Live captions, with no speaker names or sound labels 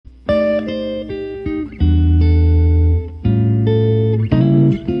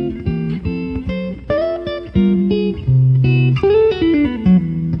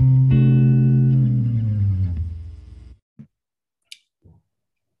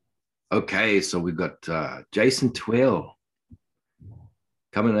Okay, so we've got Jason Twill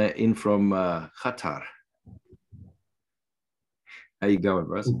coming in from Qatar. How you going,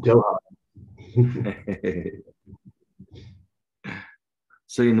 bros? Doha.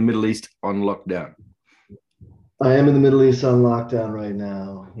 So you're in the Middle East on lockdown. I am in the Middle East on lockdown right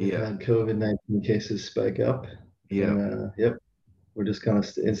now. We've Yeah, had COVID-19 cases spike up, yeah, and yep, we're just kind of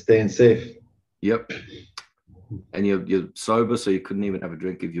staying safe. yep. And you're sober, so you couldn't even have a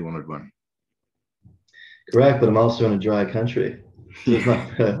drink if you wanted one. Correct, but I'm also in a dry country, so there's Yeah.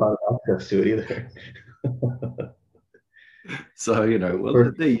 not really a lot of access to it either. So So well,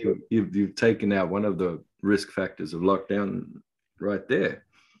 perfect. there you've taken out one of the risk factors of lockdown right there.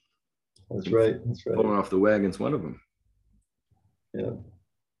 That's And right. That's right. falling off the wagon's one of them. Yeah.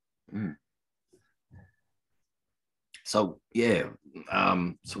 Mm. So yeah,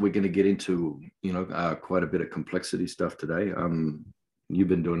 so we're going to get into quite a bit of complexity stuff today. You've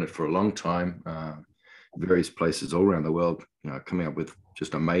been doing it for a long time, various places all around the world, coming up with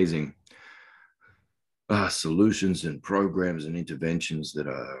just amazing solutions and programs and interventions that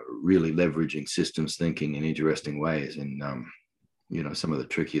are really leveraging systems thinking in interesting ways in some of the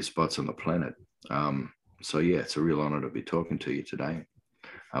trickiest spots on the planet. So yeah, it's a real honor to be talking to you today.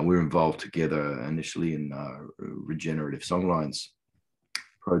 We're involved together initially in Regenerative Songlines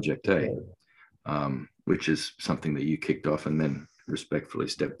Project A, Right. which is something that you kicked off and then respectfully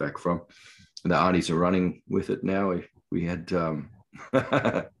stepped back from. And the aunties are running with it now. We had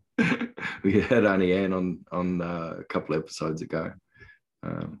we had Auntie Anne on a couple of episodes ago.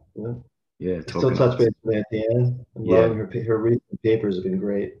 Um, Yeah. yeah, I still talking on touch this. base with Auntie Anne. I'm Yeah, loving her recent papers have been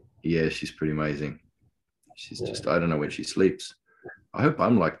great. yeah, she's pretty amazing. She's Yeah. just, I don't know when she sleeps. I hope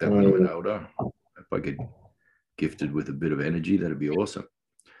I'm like that when I'm Uh, an older. If I get gifted with a bit of energy, that'd be awesome.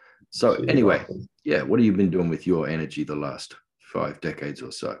 So she's anyway, awesome. yeah, what have you been doing with your energy the last 5 decades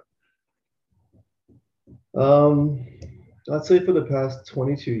or so? Um, I'd say for the past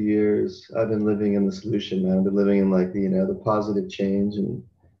 22 years, I've been living in the solution, man. I've been living in like the positive change. And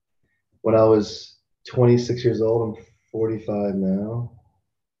when I was 26 years old, I'm 45 now.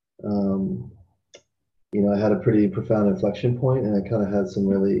 Um, I had a pretty profound inflection point, and I kind of had some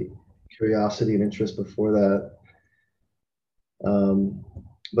really curiosity and interest before that. Um,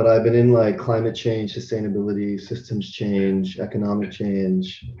 but I've been in like climate change, sustainability, systems change, economic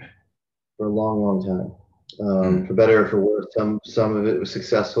change for a long, long time. Mm, For better or for worse, some of it was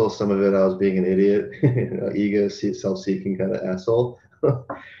successful, some of it I was being an idiot, ego, self-seeking kind of asshole.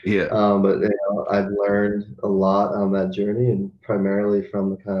 yeah. But I've learned a lot on that journey, and primarily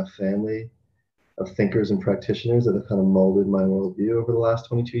from the kind of family of thinkers and practitioners that have kind of molded my worldview over the last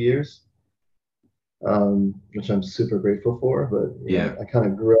 22 years, which I'm super grateful for. But Yeah. I kind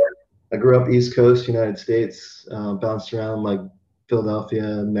of grew up East Coast, United States, bounced around like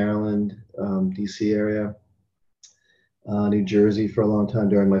Philadelphia, Maryland, DC area, New Jersey for a long time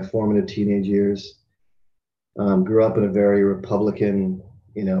during my formative teenage years. Grew up in a very Republican,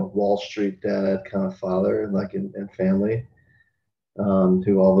 Wall Street dad kind of father, like and family,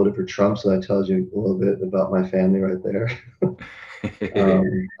 who all voted for Trump. So that tells you a little bit about my family right there.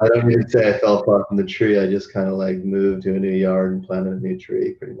 I don't even say I fell far from the tree. I just kind of like moved to a new yard and planted a new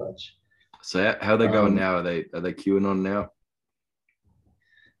tree, pretty much. So how are they going Um, now? Are they QAnon now?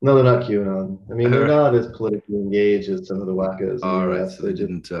 no, they're not QAnon. I mean, they're not as politically engaged as some of the wackos in the All right, U.S. so they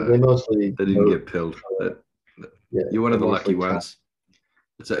didn't They mostly they didn't vote get pilled. for, yeah, You're one they of the lucky mostly talk. ones.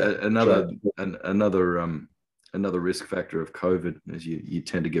 It's Yeah, that's right. another risk factor of COVID is you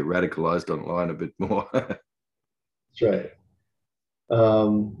tend to get radicalized online a bit more. That's right.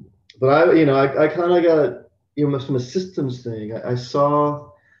 But I kind of got, from a systems thing. I saw,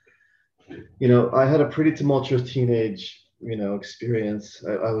 I had a pretty tumultuous teenage, experience.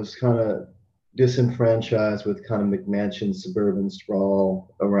 I was kind of disenfranchised with kind of McMansion suburban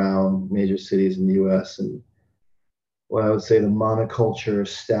sprawl around major cities in the U.S. and what I would say the monoculture,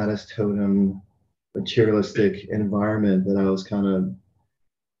 status totem, materialistic environment that I was kind of,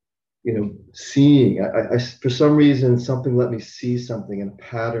 seeing. For some reason, something let me see something in a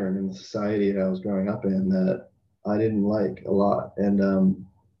pattern in the society that I was growing up in that I didn't like a lot. And,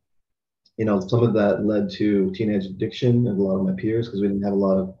 some of that led to teenage addiction and a lot of my peers because we didn't have a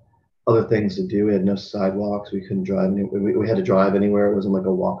lot of other things to do. We had no sidewalks. We couldn't drive. We had to drive anywhere. It wasn't like a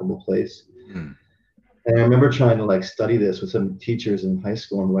walkable place. Mm, And I remember trying to like study this with some teachers in high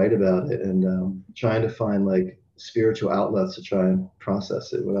school and write about it and trying to find like spiritual outlets to try and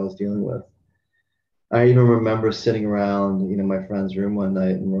process it, what I was dealing with. I even remember sitting around, my friend's room one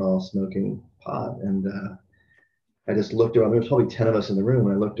night and we're all smoking pot. And I just looked around. There was probably 10 of us in the room.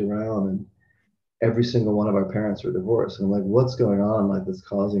 And I looked around and every single one of our parents were divorced. And I'm like, what's going on like that's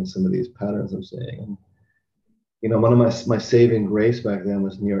causing some of these patterns I'm seeing? And, you know, one of my saving grace back then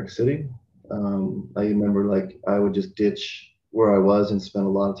was New York City. I remember like I would just ditch where I was and spend a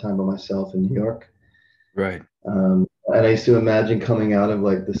lot of time by myself in New York. Right. And I used to imagine coming out of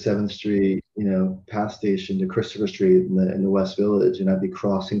like the 7th Street, you know, path station to Christopher Street in the West Village, and I'd be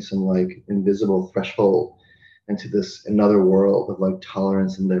crossing some like invisible threshold into this another world of like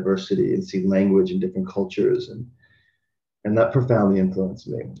tolerance and diversity, and see language in different cultures, and that profoundly influenced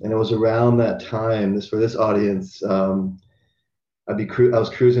me. And it was around that time, this for this audience, I was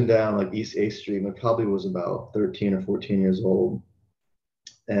cruising down like East 8th Street, and I probably was about 13 or 14 years old.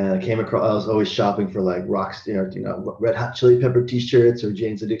 And I came across, I was always shopping for like Rockstar, you know, Red Hot Chili Pepper t-shirts or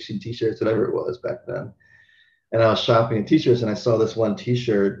Jane's Addiction t-shirts, whatever it was back then. And I was shopping in t-shirts, and I saw this one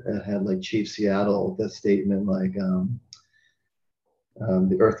t-shirt that had like Chief Seattle, that statement like, the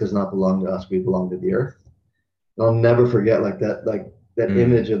earth does not belong to us, we belong to the earth. And I'll never forget that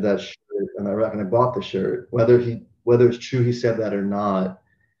image of that shirt. And I reckon I bought the shirt, whether it's true he said that or not,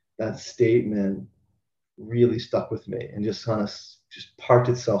 that statement really stuck with me and just kind of just parked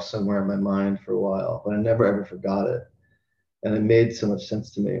itself somewhere in my mind for a while, but I never ever forgot it, and it made so much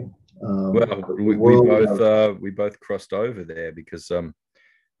sense to me. Well, The world, we both crossed over there because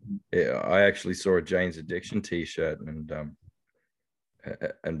yeah, I actually saw a Jane's Addiction t-shirt and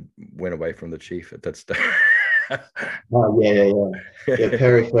went away from the chief at that stage. oh, yeah.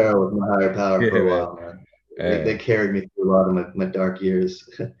 Perry Farrell was my higher power for a Yeah, while, man. They man. carried me through a lot of my dark years.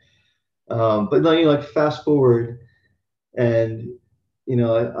 But then, you know, like fast forward, and you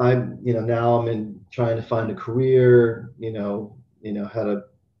know, you know, now I'm in trying to find a career. Had a,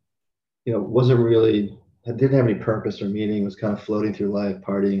 you know, wasn't really, I didn't have any purpose or meaning. Was kind of floating through life,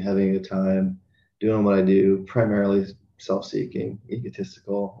 partying, having a good time, doing what I do, primarily self-seeking,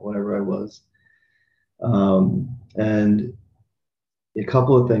 egotistical, whatever I was. And a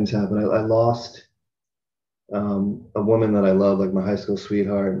couple of things happened. I lost a woman that I loved, like my high school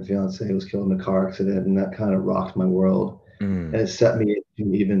sweetheart and fiance, was killed in a car accident, and that kind of rocked my world, and Mm, it set me into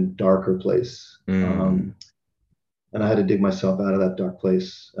an even darker place. mm, And I had to dig myself out of that dark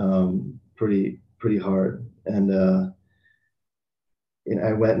place pretty hard. And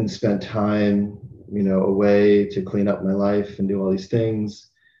I went and spent time, you know, away to clean up my life and do all these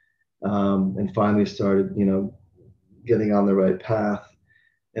things, and finally started, you know, getting on the right path.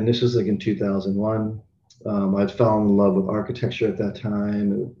 And this was like in 2001. I'd fallen in love with architecture at that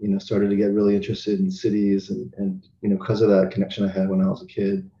time. You know, started to get really interested in cities, and you know, because of that connection I had when I was a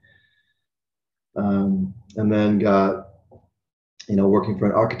kid. And then got, you know, working for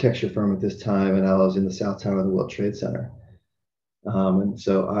an architecture firm at this time, and I was in the South Tower of the World Trade Center. And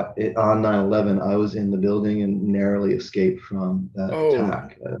so on 9/11, I was in the building and narrowly escaped from that oh,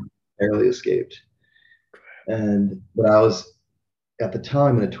 attack. Narrowly escaped. But I was at the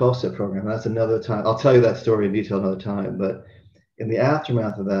time in a 12-step program. That's another time. I'll tell you that story in detail another time. But in the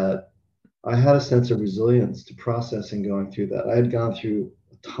aftermath of that, I had a sense of resilience to processing going through that. I had gone through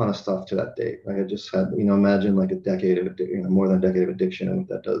a ton of stuff to that date. I had just had, you know, imagine like a decade of, you know, more than a decade of addiction and what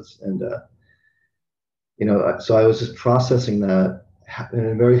that does. And, you know, so I was just processing that in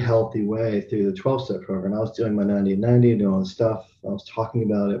a very healthy way through the 12-step program. I was doing my 90 and 90, doing all this stuff. I was talking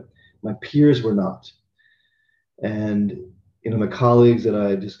about it. My peers were not. And, you know, my colleagues that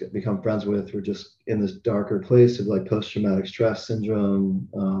I had just become friends with were just in this darker place of like post-traumatic stress syndrome,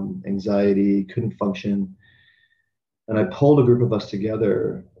 anxiety, couldn't function. And I pulled a group of us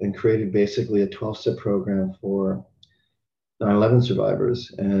together and created basically a 12-step program for 9/11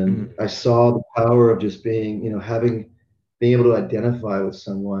 survivors. And mm, I saw the power of just being, you know, being able to identify with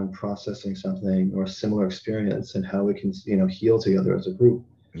someone processing something or a similar experience, and how we can, you know, heal together as a group.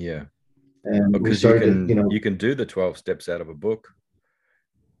 yeah. And we Because started to, you know, you can do the 12 steps out of a book,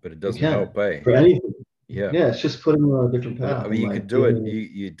 but it you doesn't can help, eh? for anything. Yeah. Yeah, it's just putting you on a different I path mean, and you could like do it.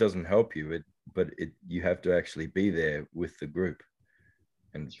 giving. It doesn't help you. You have to actually be there with the group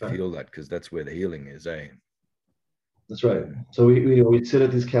and That's right. feel that, because that's where the healing is, eh? That's right. So we'd sit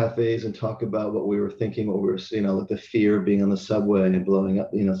at these cafes and talk about what we were thinking, what we were, you know, like the fear of being on the subway and blowing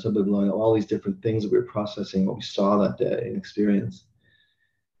up, you know, subway blowing up, all these different things that we were processing, what we saw that day and experienced.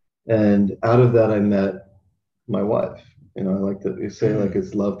 And out of that, I met my wife. You know, I like to say like Mm,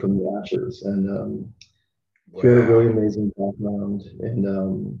 it's love from the ashes. And she had a really wow. amazing background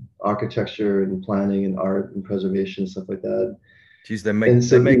in architecture and planning and art and preservation and stuff like that. Geez, And they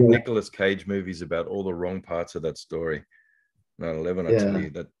so, you make know, Nicolas Cage movies about all the wrong parts of that story. 9/11, I tell yeah,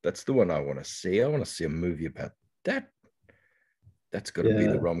 you, that's the one I want to see. I want to see a movie about that. That's got to be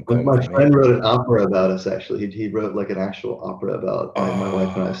Yeah. the rom-com My for me. friend wrote an opera about us, actually. He wrote like an actual opera about my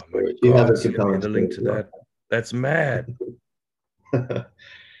wife and I's Oh my story. She has God, a send me compelling the story link as to well. that. That's mad.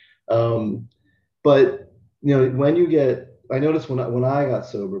 Um, but when you get, I noticed when I got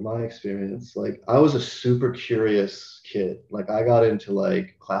sober, my experience, like I was a super curious kid. Like I got into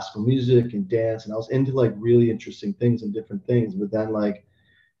like classical music and dance, and I was into like really interesting things and different things. But then like,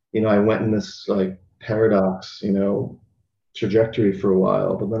 I went in this like paradox, trajectory for a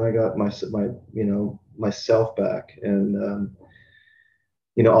while. But then I got myself back, and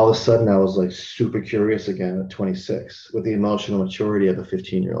all of a sudden I was like super curious again at 26 with the emotional maturity of a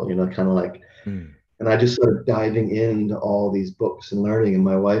 15-year-old, kind of like, Mm. and I just started diving into all these books and learning. And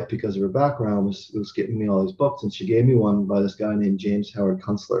my wife, because of her background, was getting me all these books. And she gave me one by this guy named James Howard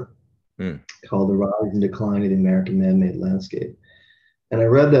Kunstler Mm. called The Rise and Decline of the American Man-Made Landscape. And I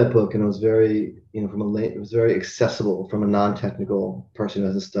read that book, and it was very, it was very accessible from a non-technical person who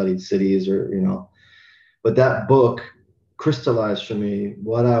hasn't studied cities or, but that book crystallized for me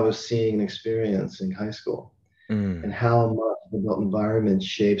what I was seeing and experiencing in high school, and Mm. how much the built environment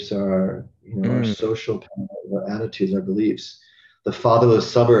shapes our, our Mm. social patterns, our attitudes, our beliefs. The fatherless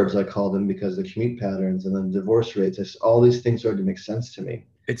suburbs, I call them, because of the commute patterns, and then divorce rates. All these things started to make sense to me.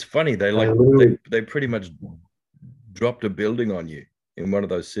 It's funny. They I like literally, they pretty much dropped a building on you in one of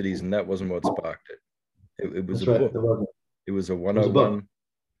those cities, and that wasn't what sparked it. It was that's a right. book. It was a There was a book. 101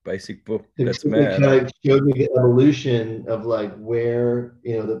 basic book. That's It mad, kind eh? of showed me the evolution of like where,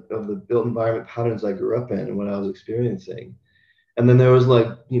 of the built environment patterns I grew up in and what I was experiencing. And then there was like,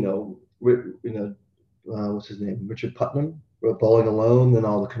 what's his name? Richard Putnam wrote Bowling Alone, then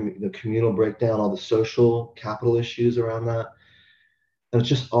all the communal breakdown, all the social capital issues around that. And it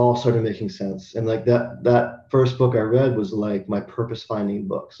just all started making sense. And like that first book I read was like my purpose finding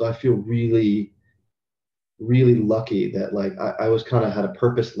book. So I feel really, really lucky that like I was kind of had a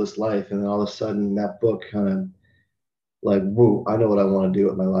purposeless life. And then all of a sudden that book kind of like, whoa, I know what I want to do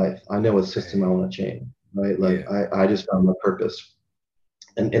with my life. I know what system I Hey, want to change. Right. Like yeah. I just found my purpose.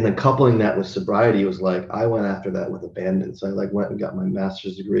 And then coupling that with sobriety was like I went after that with abandon. So I like went and got my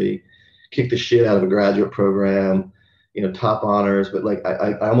master's degree, kicked the shit out of a graduate program, top honors, but like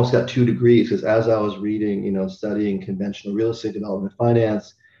I almost got 2 degrees because as I was reading, studying conventional real estate development and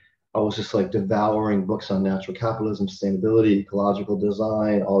finance, I was just like devouring books on natural capitalism, sustainability, ecological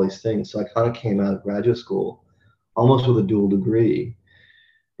design, all these things. So I kind of came out of graduate school almost with a dual degree.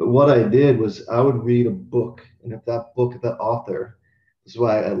 But what I did was I would read a book, and if that book, if that author, this is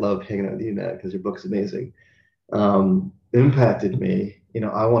why I love hanging out with you, Matt, because your book's amazing, impacted me.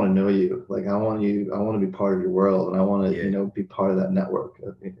 I want to know you. Like I want you. I want to be part of your world, and I want to, Yeah. be part of that network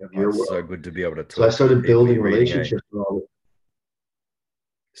of Oh, your it's so world. good to be able to So I talk to the started people building you're reading, eh? relationships with all.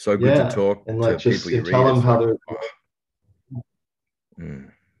 So good to Yeah, talk and like to people just you read. tell them It's how like, they're. oh,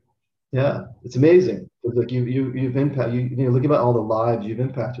 mm, Yeah, it's amazing. It's like you've impacted look about all the lives you've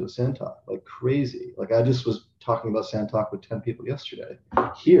impacted with Santalk, like crazy. Like I just was talking about Santalk with 10 people yesterday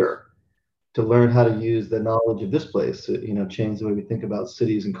here to learn how to use the knowledge of this place to change the way we think about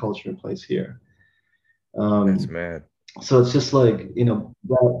cities and culture and place here. that's Um, mad. so it's just like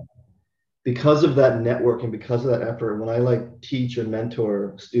that because of that network and because of that effort. When I like teach or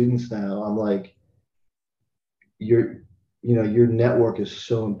mentor students now, I'm like your your network is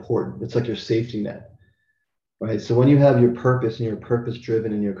so important. It's like your safety net, right? So when you have your purpose and you're purpose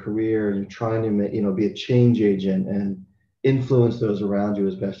driven in your career and you're trying to be a change agent and influence those around you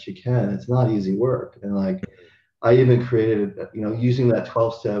as best you can, it's not easy work. And like I even created, using that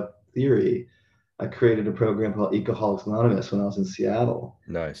 12-step theory, I created a program called Ecoholics Anonymous when I was in Seattle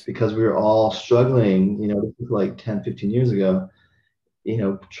Nice. because we were all struggling, this was like 10, 15 years ago,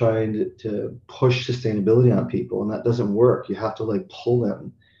 trying to push sustainability on people. And that doesn't work. You have to like pull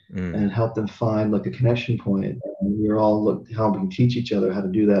them Mm, and help them find like a connection point. And we're all helping teach each other how to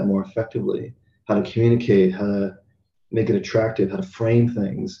do that more effectively, how to communicate, how to make it attractive, how to frame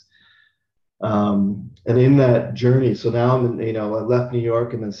things. And in that journey, so now I'm in, I left New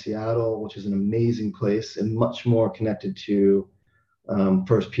York and then Seattle, which is an amazing place and much more connected to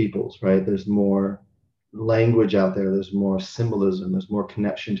First Peoples, right? There's more language out there. There's more symbolism. There's more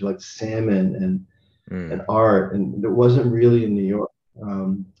connection to like salmon and mm, art. And it wasn't really in New York.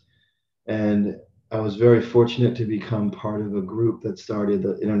 Um, and I was very fortunate to become part of a group that started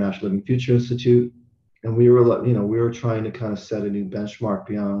the International Living Future Institute. And we were, we were trying to kind of set a new benchmark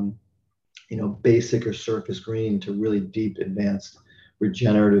beyond, basic or surface green to really deep advanced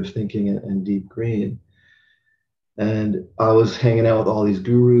regenerative thinking and deep green. And I was hanging out with all these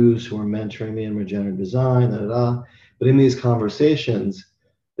gurus who were mentoring me in regenerative design, da, da, da. But in these conversations,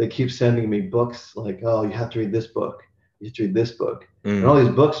 they keep sending me books like, oh, you have to read this book. You should read this book. And all Mm.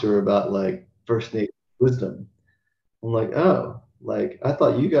 these books are about like First Nation wisdom. I'm like, oh, like I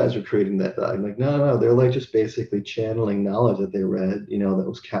thought you guys were creating that. I'm like, no, they're like just basically channeling knowledge that they read, that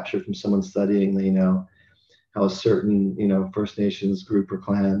was captured from someone studying how a certain, First Nations group or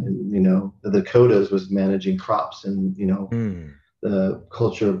clan and, the Dakotas was managing crops and, Mm. the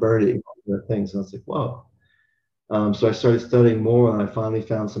culture of birding, all the things. And I was like, whoa. So I started studying more, and I finally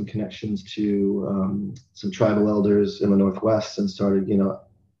found some connections to some tribal elders in the Northwest, and started,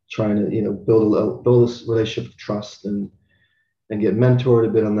 trying to, build this relationship of trust and get mentored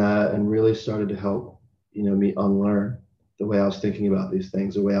a bit on that, and really started to help, me unlearn the way I was thinking about these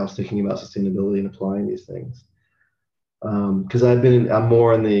things, the way I was thinking about sustainability and applying these things. Because I'm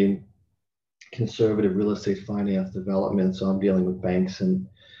more in the conservative real estate finance development, so I'm dealing with banks and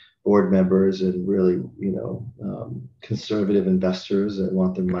board members and really, conservative investors that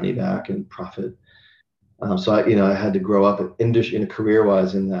want their money back and profit. So I had to grow up in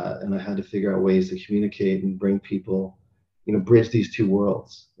career-wise in that, and I had to figure out ways to communicate and bring people, bridge these two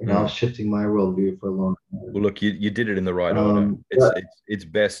worlds. And I was Mm. shifting my worldview for a long Well, time. look, you did it in the right order. It's But it's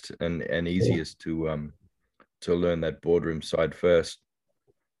best and easiest to learn that boardroom side first.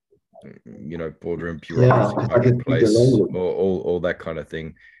 Boardroom yeah, bureaucracy, because I could speak their marketplace, language. or all that kind of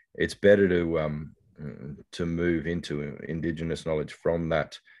thing. It's better to move into indigenous knowledge from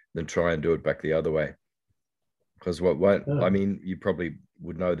that than try and do it back the other way. Because what Yeah, I mean, you probably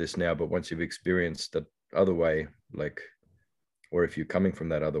would know this now, but once you've experienced that other way, like, or if you're coming from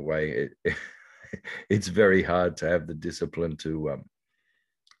that other way, it's very hard to have the discipline to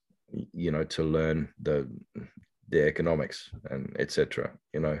learn the economics and etc.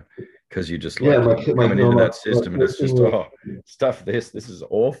 Because you just yeah. like My you're kid, coming into that my system and it's just 14-year-old. stuff this is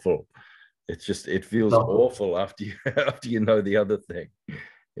awful. It feels awful after you after you know the other thing.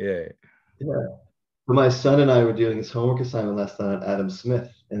 Yeah. Yeah. But my son and I were doing his homework assignment last night on Adam Smith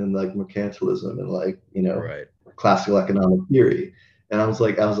and like mercantilism and like, Right. classical economic theory. And I was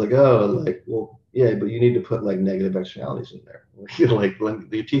like, oh, like, well, yeah, but you need to put like negative externalities in there. Like when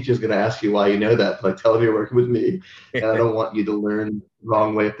the teacher's going to ask you why you know that, like tell him you're working with me, and I don't want you to learn the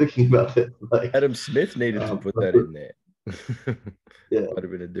wrong way of thinking about it. Like, Adam Smith needed to put but, that in there. yeah. Might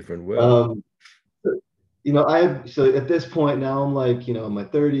have been a different world. Um, so at this point now I'm like, in my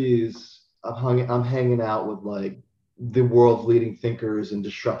 30s, I'm hanging out with like the world's leading thinkers in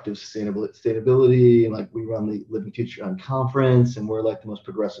disruptive sustainability, and like we run the Living Future on conference, and we're like the most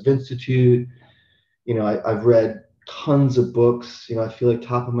progressive institute. I've read tons of books. I feel like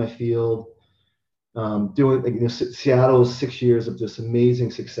top of my field. Doing like, Seattle was 6 years of this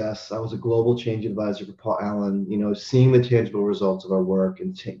amazing success. I was a global change advisor for Paul Allen. Seeing the tangible results of our work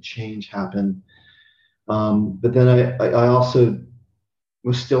and change happen. But then I also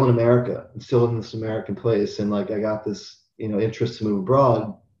was still in America, still in this American place, and like I got this interest to move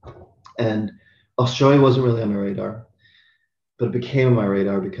abroad, and Australia wasn't really on my radar, but it became on my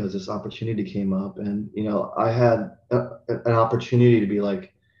radar because this opportunity came up, and I had an opportunity to be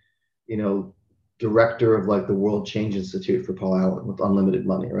like you know director of like the World Change Institute for Paul Allen with unlimited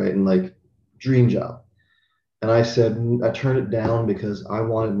money, right? And like dream job. And I said, I turned it down because I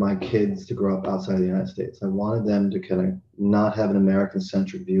wanted my kids to grow up outside of the United States. I wanted them to kind of not have an American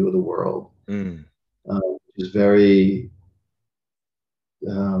centric view of the world. Mm. Which is very,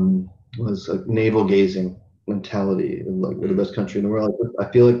 was like navel gazing mentality. Like we're the Mm. best country in the world. I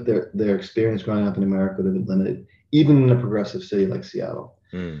feel like their experience growing up in America would have been limited, even in a progressive city like Seattle.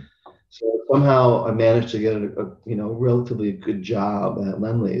 Mm. So somehow I managed to get relatively good job at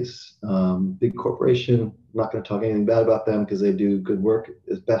Lendlease, big corporation. I'm not going to talk anything bad about them because they do good work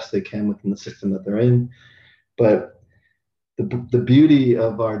as best they can within the system that they're in. But the beauty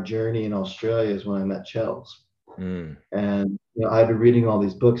of our journey in Australia is when I met Chels. Mm. And I've been reading all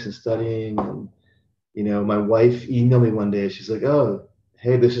these books and studying, and my wife emailed me one day. She's like, "Oh,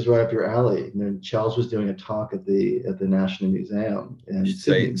 hey, this is right up your alley." And then Chels was doing a talk at the National Museum You in should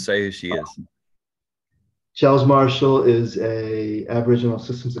say Sydney. say who she is. Chels Marshall is a Aboriginal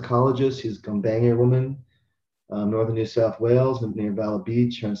systems ecologist. She's a Gumbayngirr woman, northern New South Wales, near Valla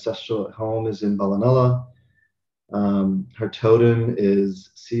Beach. Her ancestral home is in Ballanola. Her totem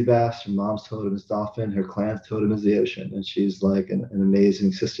is sea bass. Her mom's totem is dolphin. Her clan's totem is the ocean. And she's like an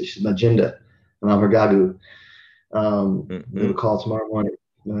amazing sister. She's Majinda, and I'm her Gagu. We have a Mm-mm. call tomorrow morning.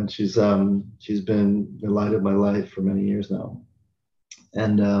 And she's been the light of my life for many years now,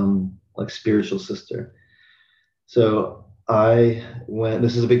 and like spiritual sister. So I went.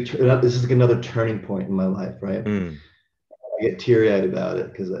 This is a big. This is like another turning point in my life, right? Mm. I get teary eyed about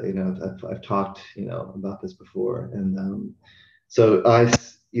it because I've talked about this before, and so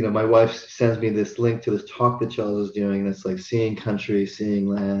my wife sends me this link to this talk that Charles is doing, and it's like seeing country, seeing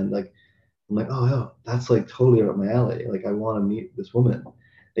land. Like, I'm like, oh, yeah, that's like totally up my alley. Like, I want to meet this woman.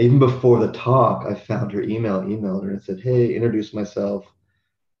 Even before the talk, I found her emailed her and said, hey, introduce myself.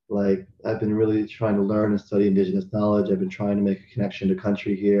 Like, I've been really trying to learn and study Indigenous knowledge. I've been trying to make a connection to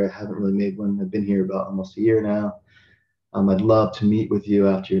country here. I haven't really made one. I've been here about almost a year now. I'd love to meet with you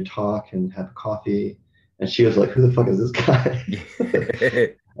after your talk and have a coffee. And she was like, who the fuck is this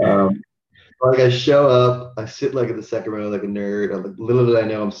guy? um, like, I show up, I sit like in the second row like a nerd. I'm like, little did I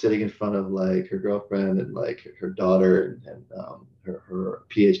know I'm sitting in front of like her girlfriend and like her daughter and her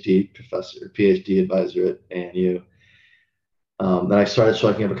PhD professor, PhD advisor at ANU. Then I started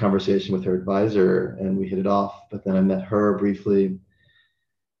striking up a conversation with her advisor and we hit it off. But then I met her briefly.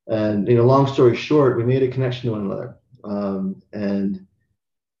 And, long story short, we made a connection to one another. And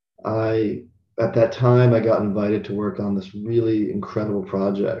at that time, I got invited to work on this really incredible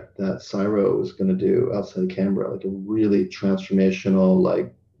project that CSIRO was going to do outside of Canberra, like a really transformational,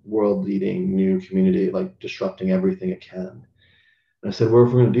 like world-leading new community, like disrupting everything it can. And I said, well,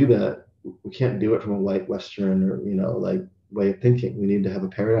 if we're going to do that, we can't do it from a white Western or, like way of thinking. We need to have a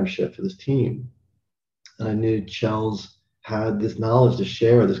paradigm shift for this team. And I knew Chels had this knowledge to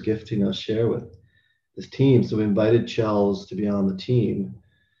share, this gift to share with this team. So we invited Chels to be on the team.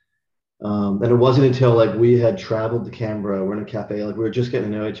 And it wasn't until like we had traveled to Canberra, we're in a cafe, like we were just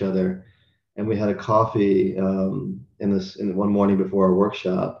getting to know each other, and we had a coffee in one morning before our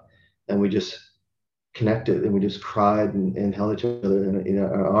workshop, and we just connected and we just cried and held each other in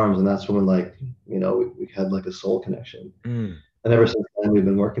our arms, and that's when like we had like a soul connection. And ever since then we've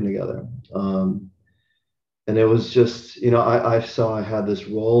been working together. And it was just I saw I had this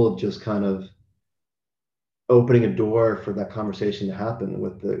role of just kind of opening a door for that conversation to happen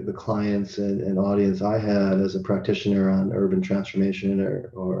with the clients and audience I had as a practitioner on urban transformation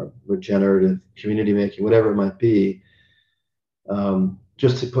or regenerative community making, whatever it might be,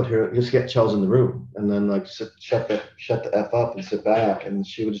 just to get Chels in the room and then like shut the F up and sit back, and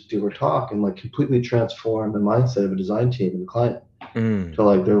she would just do her talk and like completely transform the mindset of a design team and the client to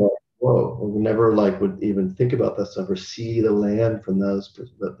like, they're like, whoa, we never like would even think about that stuff or see the land from that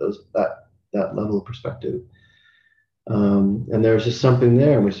level of perspective. And there was just something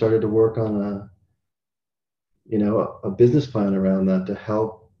there, and we started to work on a business plan around that to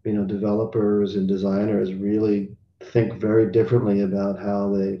help developers and designers really think very differently about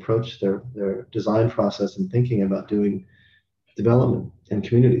how they approach their design process and thinking about doing development in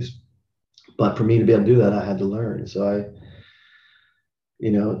communities. But for me to be able to do that, I had to learn. So I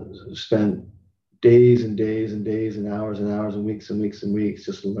spent days and days and days and hours and weeks and weeks and weeks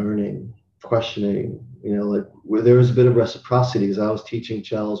just learning, questioning, like where there was a bit of reciprocity as I was teaching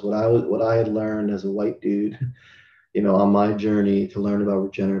Chels what I had learned as a white dude, on my journey to learn about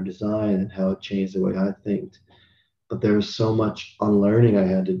regenerative design and how it changed the way I think. But there was so much unlearning I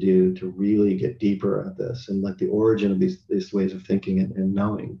had to do to really get deeper at this and like the origin of these ways of thinking and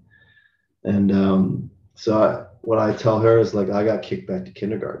knowing. And what I tell her is like, I got kicked back to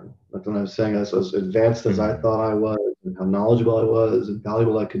kindergarten. Like when I was saying, as advanced as I thought I was and how knowledgeable I was and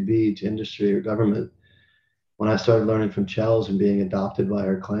valuable I could be to industry or government, when I started learning from Chels and being adopted by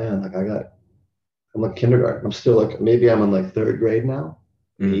her clan, like I'm like kindergarten. I'm still like, maybe I'm in like third grade now,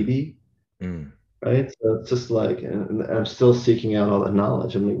 maybe. Right. So it's just like, and I'm still seeking out all that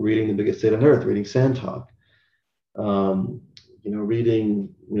knowledge. I'm like reading The Biggest State on Earth, reading Sand Talk,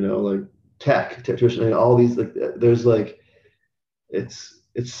 reading, like tech, traditionally, all these, like, there's like, it's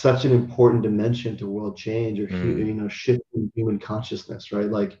such an important dimension to world change or, shifting human consciousness, right?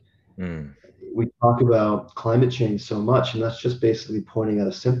 Like, we talk about climate change so much, and that's just basically pointing at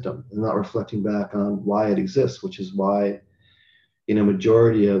a symptom and not reflecting back on why it exists, which is why,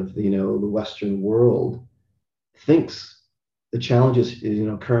 majority of, the Western world thinks the challenge is,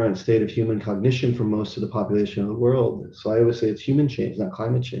 current state of human cognition for most of the population of the world. So I always say it's human change, not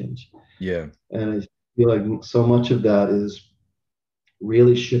climate change. Yeah. And I feel like so much of that is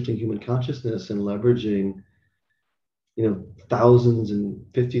really shifting human consciousness and leveraging, thousands and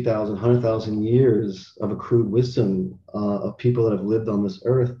 50,000, 100,000 years of accrued wisdom of people that have lived on this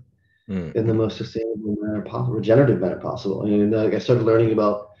earth in the most sustainable manner possible, regenerative manner possible. And I started learning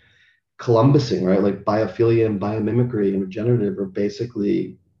about Columbusing, right? Like biophilia and biomimicry and regenerative are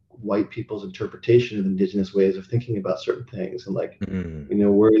basically white people's interpretation of indigenous ways of thinking about certain things, and like,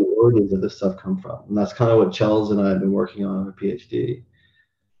 where the origins of this stuff come from. And that's kind of what Chels and I have been working on our PhD.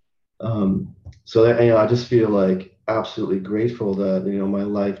 So that, I just feel like absolutely grateful that, my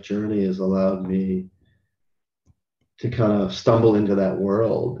life journey has allowed me to kind of stumble into that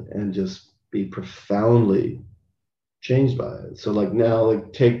world and just be profoundly changed by it. So like now,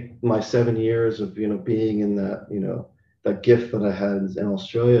 like take my 7 years of, being in that, that gift that I had in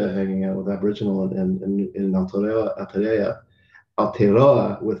Australia, hanging out with Aboriginal and in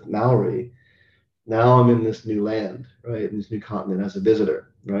Aotearoa with Maori. Now I'm in this new land, right? In this new continent as a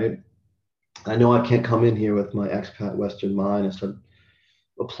visitor, right? I know I can't come in here with my expat Western mind and start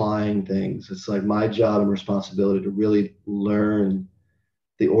applying things. It's like my job and responsibility to really learn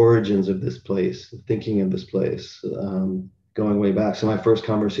the origins of this place, the thinking of this place, going way back. So my first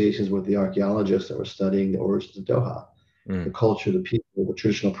conversations with the archaeologists that were studying the origins of Doha, the culture, the people, the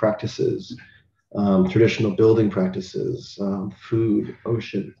traditional practices, traditional building practices, food,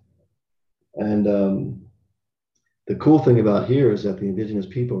 ocean. And the cool thing about here is that the indigenous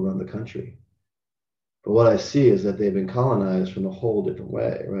people run the country. But what I see is that they've been colonized from a whole different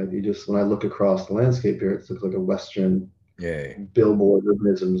way, right? When I look across the landscape here, it looks like a Western billboard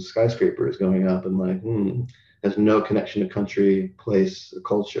urbanism skyscrapers going up, and like, there's no connection to country, place, or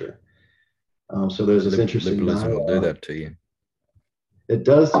culture. So there's this interesting liberalism dialogue. will do that to you. It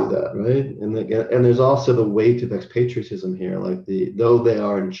does do that, right? And there's also the weight of expatriatism here. Like though they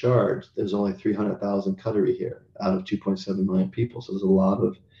are in charge, there's only 300,000 Qatari here out of 2.7 million people. So there's a lot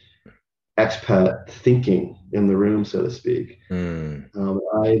of expat thinking in the room, so to speak. I'm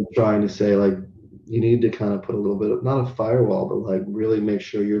trying to say, like, you need to kind of put a little bit of, not a firewall, but like really make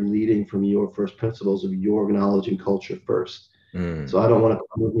sure you're leading from your first principles of your knowledge and culture first. So I don't want to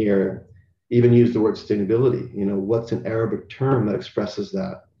come in here, even use the word sustainability. What's an Arabic term that expresses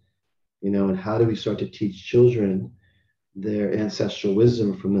that? And how do we start to teach children their ancestral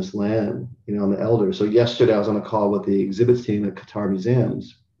wisdom from this land, and the elders? So yesterday I was on a call with the exhibits team at Qatar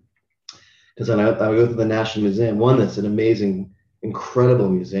museums, because I go to the National Museum, one that's an amazing, incredible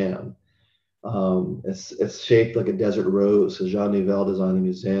museum. It's shaped like a desert rose. So Jean Nouvel designed the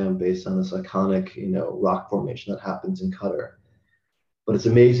museum based on this iconic, rock formation that happens in Qatar. But it's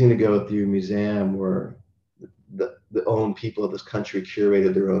amazing to go through a museum where the own people of this country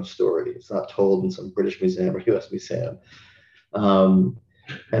curated their own story. It's not told in some British museum or US museum.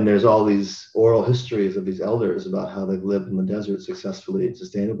 And there's all these oral histories of these elders about how they've lived in the desert successfully and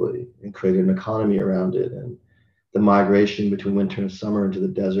sustainably and created an economy around it, and the migration between winter and summer into the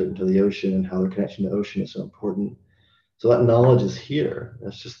desert, into the ocean, and how their connection to the ocean is so important. So that knowledge is here.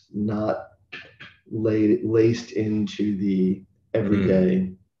 It's just not laced into the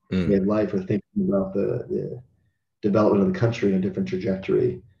everyday way of life or thinking about the development of the country in a different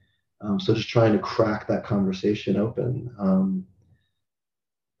trajectory. So just trying to crack that conversation open.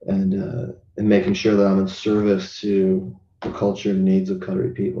 And making sure that I'm in service to the culture and needs of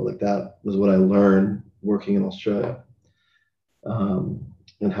Qatari people. Like that was what I learned working in Australia,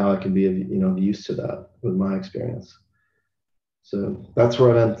 and how I can be of use to that with my experience. So that's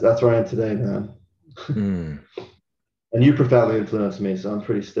where I am today, man. And you profoundly influenced me, so I'm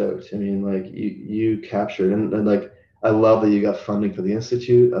pretty stoked. I mean, like you captured, and like I love that you got funding for the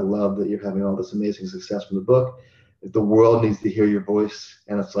institute. I love that you're having all this amazing success from the book. The world needs to hear your voice,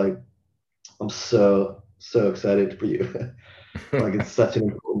 and it's like I'm so excited for you. Like it's such an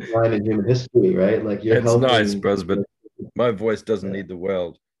important time in human history, right? Like you're helping. Nice, bros, but my voice doesn't need the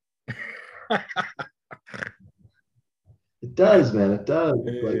world. It does, man. It does.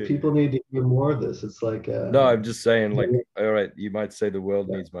 Like people need to hear more of this. It's like no, I'm just saying, like, all right, you might say the world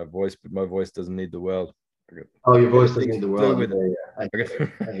needs my voice, but my voice doesn't need the world. Your voice doesn't need the world. I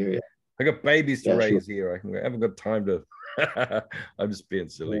hear you. I got babies to raise here. I haven't got time to. I'm just being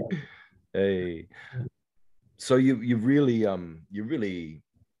silly. Yeah. Hey, so you really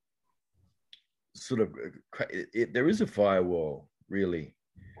sort of there is a firewall, really.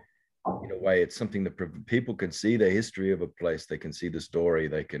 In a way, it's something that people can see the history of a place. They can see the story.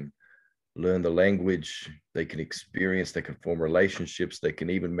 They can learn the language. They can experience. They can form relationships. They can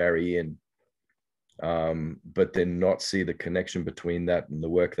even marry in. But then not see the connection between that and the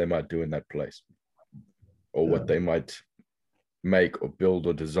work they might do in that place, or what they might make or build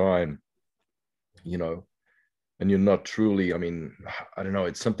or design, and you're not truly, I mean, I don't know,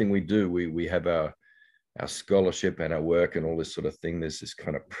 it's something we do. We have our scholarship and our work and all this sort of thing. There's this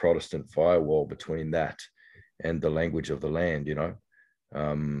kind of Protestant firewall between that and the language of the land,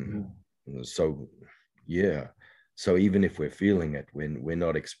 So, yeah. So even if we're feeling it, when we're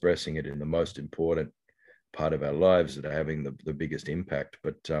not expressing it in the most important part of our lives that are having the biggest impact,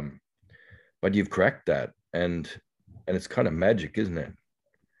 but you've cracked that, and it's kind of magic, isn't it,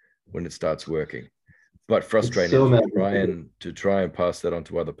 when it starts working? But frustrating to try and pass that on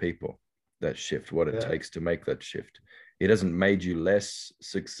to other people, that shift, what it takes to make that shift. It hasn't made you less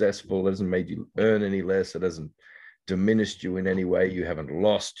successful. It hasn't made you earn any less. It hasn't diminished you in any way. You haven't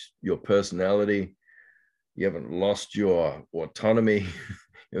lost your personality. you haven't lost your autonomy.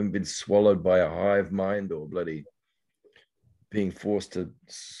 You haven't been swallowed by a hive mind or bloody being forced to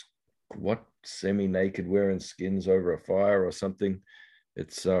squat semi-naked wearing skins over a fire or something.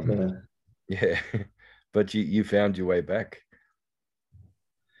 It's yeah. But you found your way back.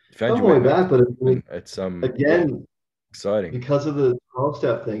 Found Found your my way way back. back, but It's yeah, again, exciting. because of the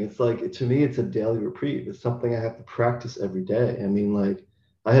 12-step thing, it's like, to me, it's a daily reprieve. It's something I have to practice every day. I mean, like,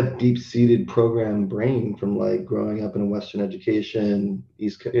 I have deep-seated program brain from like growing up in a Western education,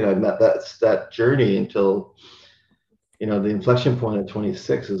 that's that journey until, the inflection point at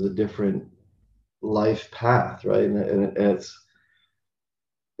 26 is a different life path, right? And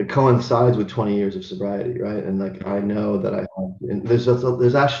it coincides with 20 years of sobriety, right? And like, I know that I have, and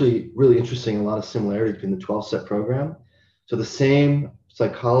there's actually really interesting, a lot of similarities between the 12-step program. So the same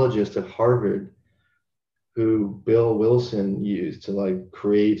psychologist at Harvard who Bill Wilson used to like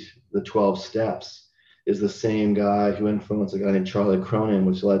create the 12 steps is the same guy who influenced a guy named Charlie Cronin,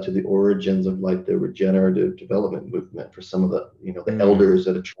 which led to the origins of like the regenerative development movement for some of the, the elders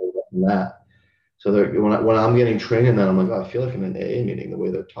that have trained up in that. So when I'm getting trained in that, I'm like, oh, I feel like I'm in an AA meeting the way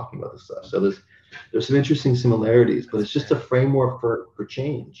they're talking about this stuff. So there's some interesting similarities, but it's just a framework for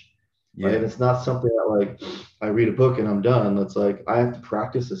change, right? And it's not something that like I read a book and I'm done. It's like I have to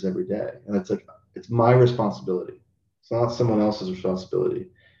practice this every day, and it's like it's my responsibility. It's not someone else's responsibility.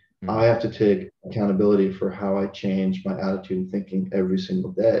 I have to take accountability for how I change my attitude and thinking every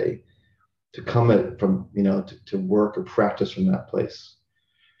single day to come at from to work or practice from that place.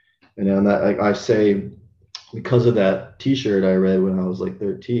 And that, like I say, because of that T-shirt I read when I was like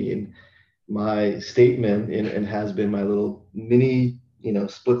 13, my statement and has been my little mini,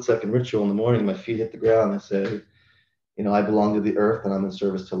 split-second ritual in the morning. My feet hit the ground. I say, I belong to the earth and I'm in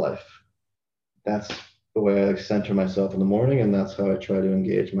service to life. That's the way I center myself in the morning, and that's how I try to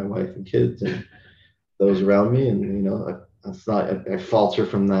engage my wife and kids and those around me. And I falter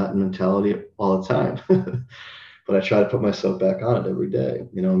from that mentality all the time. But I try to put myself back on it every day,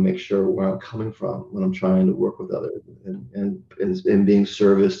 and make sure where I'm coming from when I'm trying to work with others and being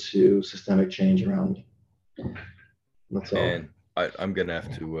service to systemic change around me. That's all. And I'm gonna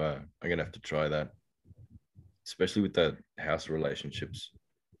have to try that, especially with the house relationships.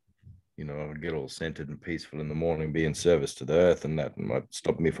 I would get all centered and peaceful in the morning, be in service to the earth, and that might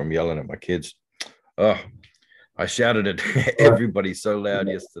stop me from yelling at my kids. Oh, I shouted at everybody so loud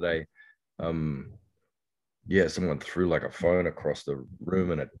yesterday. Yeah, someone threw like a phone across the room,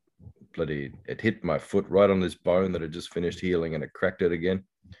 and it hit my foot right on this bone that had just finished healing, and it cracked it again.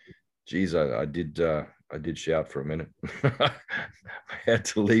 Geez, I did shout for a minute. I had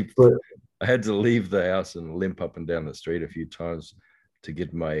to leave. I had to leave the house and limp up and down the street a few times to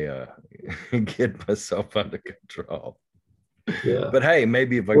get get myself under control. Yeah. But hey,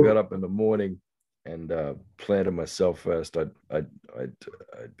 maybe if I got up in the morning and planted myself first, I'd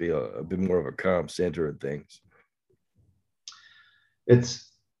be a bit more of a calm center of things. It's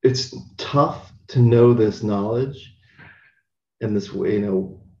tough to know this knowledge and this way,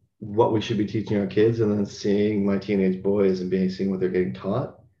 what we should be teaching our kids, and then seeing my teenage boys and seeing what they're getting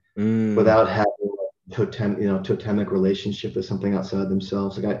taught without having totemic relationship with something outside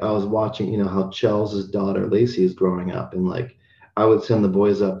themselves. Like I was watching, how Charles's daughter Lacey is growing up, and like I would send the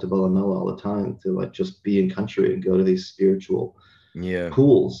boys up to Villanella all the time to like just be in country and go to these spiritual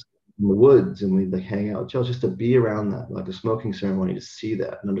pools in the woods, and we'd like hang out with Charles just to be around that, like a smoking ceremony, to see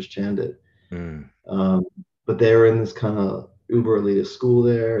that and understand it. But they were in this kind of uber elitist school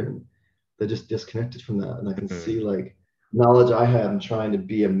there, and they're just disconnected from that. And I can see like knowledge I have and trying to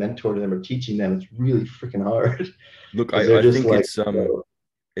be a mentor to them or teaching them, it's really freaking hard. Look, I think like,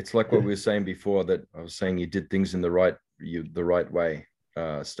 it's like what we were saying before, that I was saying you did things in the right way,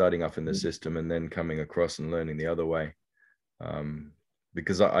 starting off in the system and then coming across and learning the other way.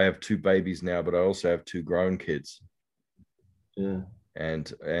 Because I have two babies now, but I also have two grown kids. Yeah.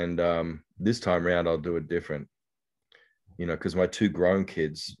 And this time around I'll do it different, because my two grown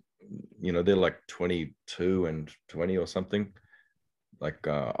kids, they're like 22 and 20 or something, like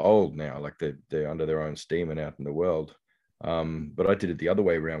old now, like they're under their own steam and out in the world. But I did it the other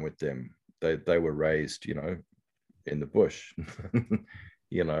way around with them. They were raised, in the bush, and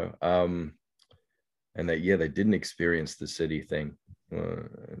they didn't experience the city thing.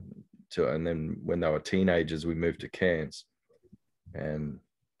 And then when they were teenagers, we moved to Cairns, and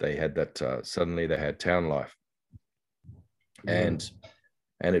they had that suddenly they had town life, and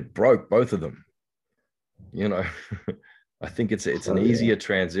it broke both of them. I think it's an easier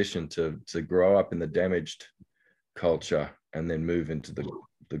transition to grow up in the damaged culture and then move into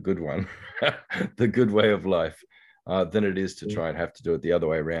the good one, the good way of life, than it is to try and have to do it the other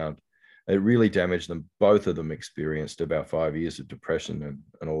way around. it really damaged them. Both of them experienced about 5 years of depression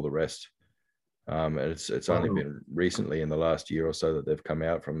and all the rest. And it's only been recently in the last year or so that they've come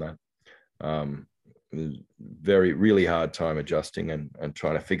out from that. Very, really hard time adjusting and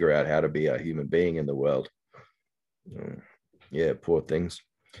trying to figure out how to be a human being in the world. Yeah, poor things.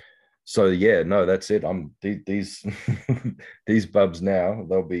 So yeah, no, that's it. These these bubs now,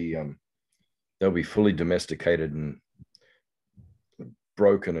 they'll be fully domesticated and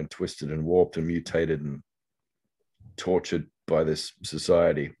broken and twisted and warped and mutated and tortured by this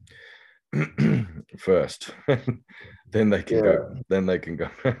society first. Then they can go. Then they can go.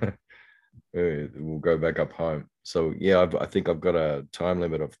 We'll go back up home. So yeah, I think I've got a time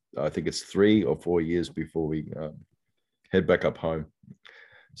limit of, I think it's 3 or 4 years before we head back up home.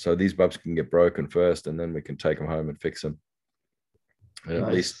 So these bubs can get broken first, and then we can take them home and fix them. And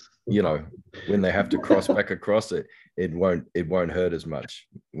at least, you know, when they have to cross back across it, it won't hurt as much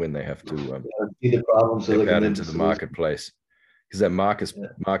when they have to see the problem, so step out into the marketplace. Because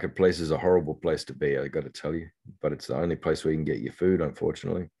that marketplace is a horrible place to be, I got to tell you. But it's the only place where you can get your food,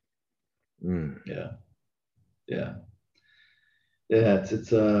 unfortunately. Yeah.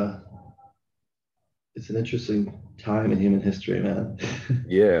 It's an interesting time in human history, man.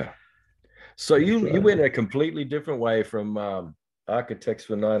 Yeah. So you went a completely different way from architects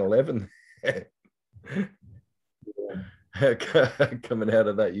for 9/11. Coming out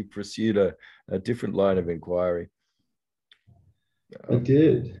of that, you pursued a different line of inquiry. I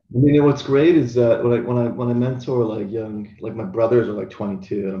did. I mean, what's great is that when I mentor like my brothers are like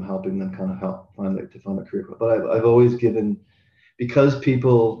 22, and I'm helping them kind of find a career. But I've always given, because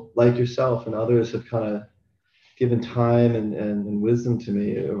people like yourself and others have kind of given time and wisdom to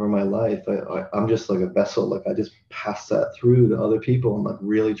me over my life. I'm just like a vessel. Like I just pass that through to other people and like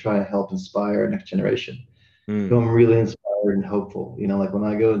really try to help inspire next generation. So I'm really inspired and hopeful. You know, like when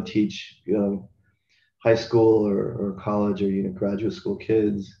I go and teach, high school or college or graduate school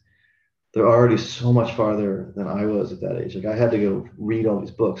kids, they're already so much farther than I was at that age. Like I had to go read all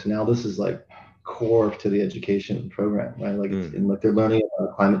these books. Now this is like core to the education program, right? Like it's and like they're learning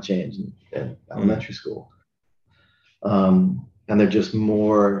about climate change in elementary school. And they're just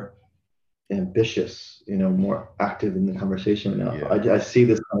more ambitious, more active in the conversation now. Yeah. I see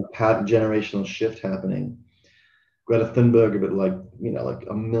this kind of generational shift happening. Greta Thunberg, but like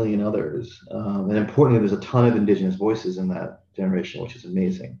a million others. And importantly, there's a ton of indigenous voices in that generation, which is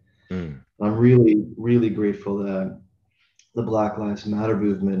amazing. I'm really, really grateful that the Black Lives Matter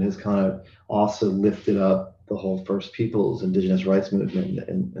movement has kind of also lifted up the whole First Peoples indigenous rights movement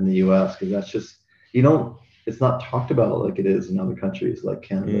in the US, because that's just, it's not talked about like it is in other countries like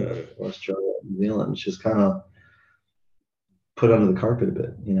Canada or Australia, New Zealand. It's just kind of put under the carpet a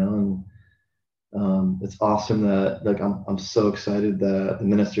bit, and it's awesome that I'm so excited that the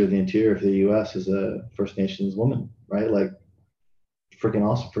Minister of the Interior for the U.S. is a First Nations woman, right? Like freaking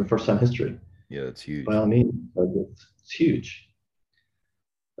awesome for first time history. Yeah, it's huge. By all means, it's huge.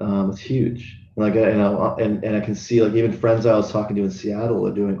 It's huge. Like and I can see like even friends I was talking to in Seattle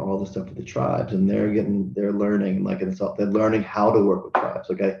are doing all the stuff with the tribes, and they're learning they're learning how to work with tribes.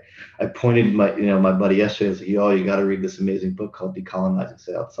 Like I pointed my buddy yesterday. I was like, you got to read this amazing book called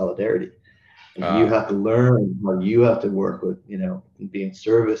Decolonizing Solidarity. And you have to learn how you have to work with and be in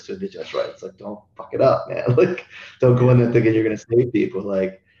service to indigenous rights. Like don't fuck it up, man. Like don't go in there thinking you're gonna save people.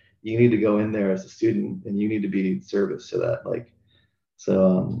 Like you need to go in there as a student and you need to be in service to that. Like.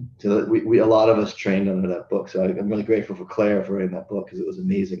 So we a lot of us trained under that book. So I'm really grateful for Claire for writing that book because it was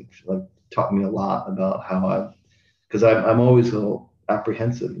amazing. She taught me a lot about how because I'm always a little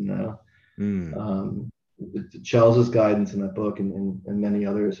apprehensive, Charles's guidance in that book and many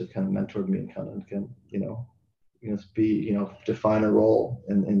others have kind of mentored me and kind of define a role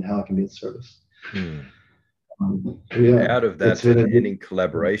and how I can be of service. Out of that and in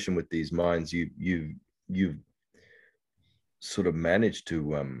collaboration with these minds, you've sort of managed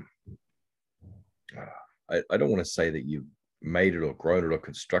to I don't want to say that you've made it or grown it or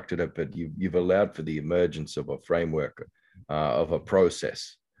constructed it, but you've allowed for the emergence of a framework of a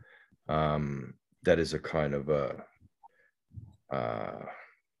process that is a kind of a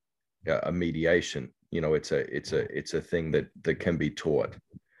mediation. It's a thing that can be taught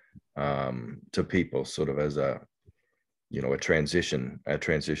to people sort of as a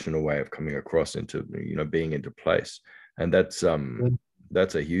transitional way of coming across into being into place. And that's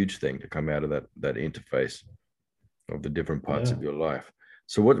a huge thing to come out of that interface of the different parts of your life.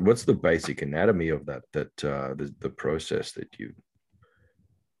 So what's the basic anatomy of that the process that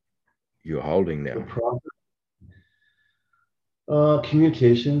you're holding now?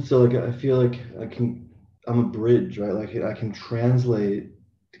 Communication. So I feel like I'm a bridge, right? Like I can translate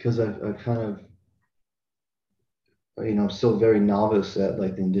because I've kind of, I'm still very novice at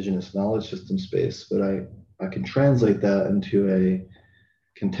like the indigenous knowledge system space, but I can translate that into a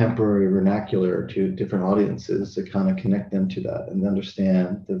contemporary vernacular to different audiences to kind of connect them to that and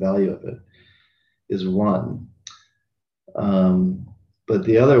understand the value of it is one. Um, but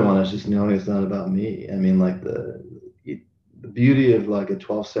the other one is just knowing it's not about me. I mean, like the beauty of like a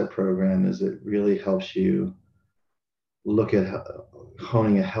 12-step program is it really helps you look at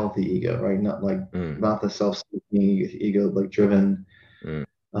honing a healthy ego, right? Not like not the self-seeking ego, like driven,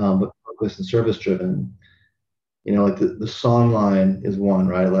 but focused and service driven. Like the song line is one,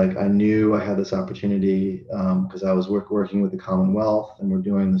 right? Like I knew I had this opportunity because I was working with the Commonwealth, and we're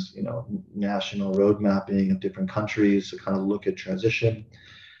doing this, national road mapping of different countries to kind of look at transition.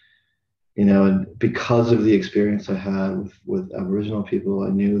 And because of the experience I had with Aboriginal people, I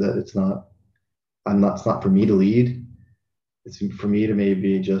knew that it's not for me to lead. It's for me to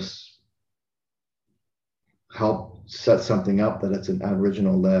maybe just help set something up that it's an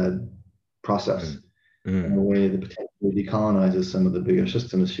Aboriginal-led process in a way that potentially decolonizes some of the bigger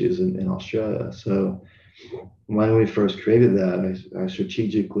system issues in Australia. So when we first created that, I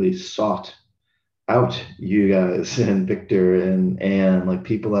strategically sought out you guys and Victor and Anne, like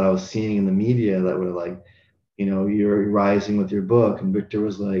people that I was seeing in the media that were like, you're rising with your book. And Victor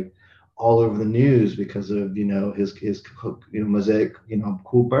was like all over the news because of, his mosaic,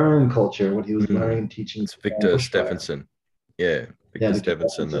 cool burn culture, what he was learning and teaching. It's Victor Stephenson. Yeah. Victor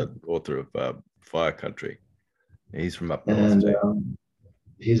Stephenson, Stephenson, the author of Fire Country. He's from up north and too.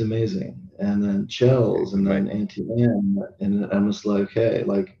 He's amazing. And then Chels, and then Auntie Anne, and I'm just like, hey,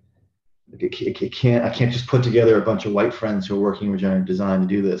 like I can't just put together a bunch of white friends who are working in regenerative design to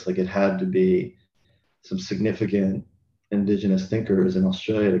do this. Like it had to be some significant indigenous thinkers in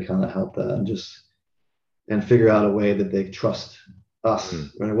Australia to kind of help that and figure out a way that they trust us.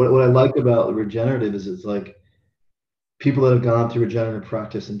 Right? What I like about regenerative is it's like people that have gone through regenerative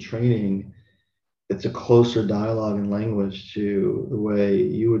practice and training, it's a closer dialogue and language to the way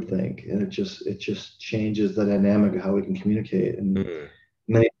you would think, and it just changes the dynamic of how we can communicate. And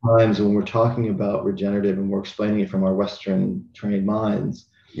many times when we're talking about regenerative and we're explaining it from our Western trained minds,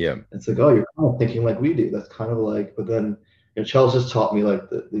 it's like, oh, you're kind of thinking like we do. That's kind of like, but then Charles just taught me like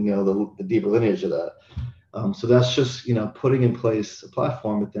the deeper lineage of that. So that's just putting in place a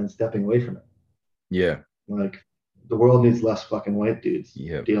platform, but then stepping away from it. Yeah, like the world needs less fucking white dudes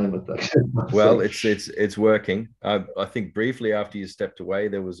dealing with that. Well, it's working. I think briefly after you stepped away,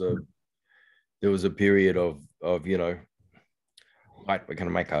 there was a period of right, we're going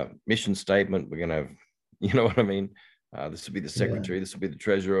to make a mission statement. We're going to have, you know what I mean? This will be the secretary. This will be the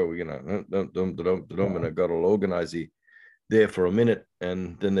treasurer. We're going to, and I got all organized there for a minute.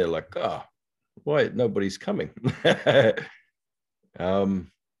 And then they're like, oh, why nobody's coming?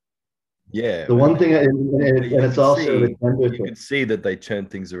 Yeah. The one thing, and it's also you could see that they turned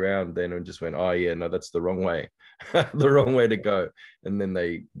things around then and just went, oh yeah, no, that's the wrong way, the wrong way to go. And then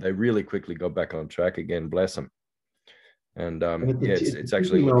they really quickly got back on track again. Bless them. And it's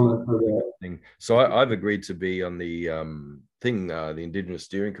actually thing. So I've agreed to be on the the Indigenous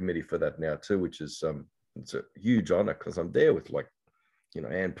Steering Committee for that now too, which is it's a huge honor because I'm there with like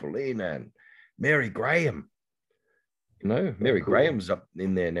Anne Pauline and Mary Graham. Mary Graham's up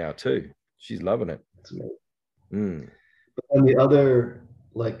in there now too. She's loving it. But then the other,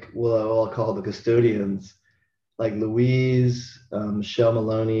 like, I'll call the custodians, like Louise, Michelle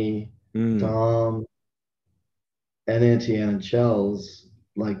Maloney, Dom, and Auntie Anne and Chels,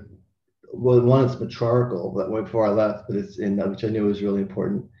 like, well, one is matriarchal, that way before I left, but it's which I knew was really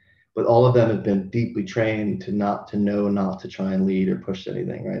important. But all of them have been deeply trained to not to try and lead or push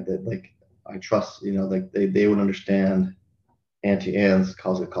anything, right? That like I trust, like they would understand Auntie Anne's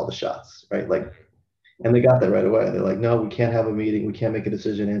call the shots, right? Like, and they got that right away. They're like, no, we can't have a meeting. We can't make a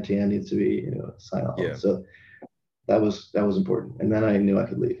decision. Auntie Anne needs to be, sign off. Yeah. So that was important. And then I knew I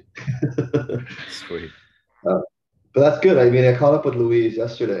could leave. Sweet. But that's good. I mean, I caught up with Louise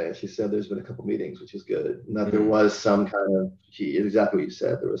yesterday, and she said there's been a couple meetings, which is good. And that there was some kind of, exactly what you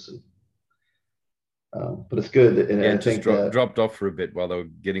said, there was some, but it's good. And I think dropped off for a bit while they were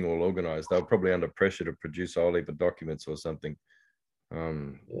getting all organized. They were probably under pressure to produce a whole heap of documents or something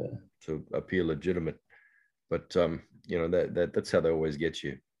to appear legitimate. But that's how they always get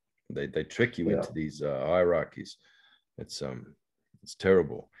you. They trick you into these hierarchies. It's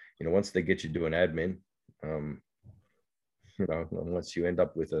terrible. Once they get you doing admin, unless you end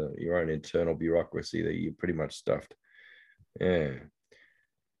up with your own internal bureaucracy, that you're pretty much stuffed. Yeah.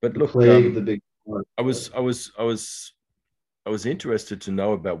 But look, I was interested to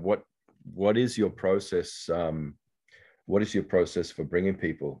know about what is your process what is your process for bringing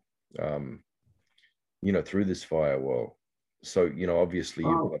people, through this firewall? So, obviously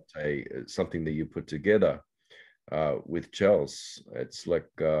you've got something that you put together with Chels. It's like,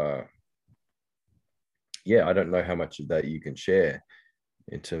 I don't know how much of that you can share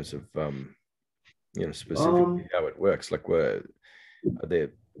in terms of, specifically how it works. Like, are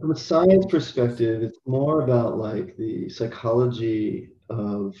there... From a science perspective, it's more about like the psychology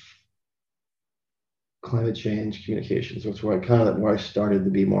of climate change communications, which where I started to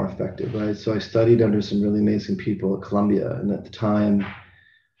be more effective, right? So I studied under some really amazing people at Columbia, and at the time,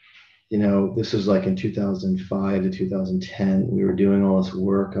 this was like in 2005 to 2010, we were doing all this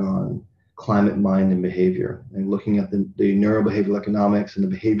work on climate mind and behavior, and looking at the neurobehavioral economics and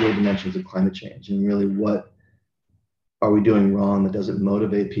the behavioral dimensions of climate change, and really what are we doing wrong that doesn't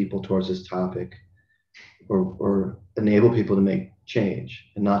motivate people towards this topic, or enable people to make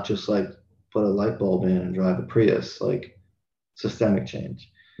change, and not just like put a light bulb in and drive a Prius, like systemic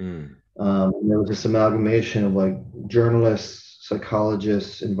change. There was this amalgamation of like journalists,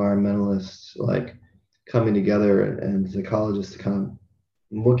 psychologists, environmentalists, like coming together, and psychologists to kind of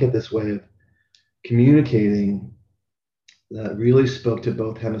look at this way of communicating that really spoke to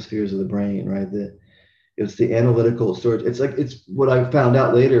both hemispheres of the brain, right? That it's the analytical storage. It's what I found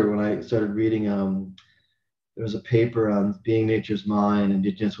out later when I started reading. There was a paper on being nature's mind,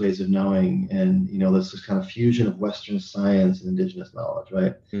 indigenous ways of knowing, and this kind of fusion of Western science and indigenous knowledge,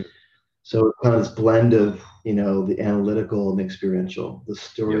 right? So it's kind of this blend of the analytical and the experiential, the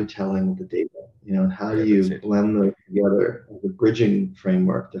storytelling with the data, and how do you blend those together as a bridging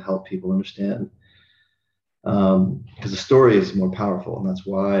framework to help people understand? Because the story is more powerful, and that's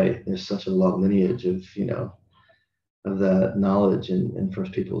why there's such a long lineage of of that knowledge in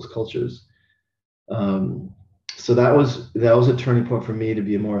First Peoples cultures. So that was a turning point for me to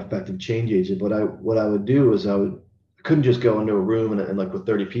be a more effective change agent. What I would do is I couldn't just go into a room and like with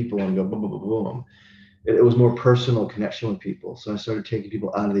 30 people and go boom, boom, boom, boom. It was more personal connection with people. So I started taking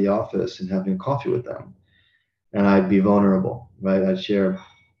people out of the office and having a coffee with them, and I'd be vulnerable, right? I'd share a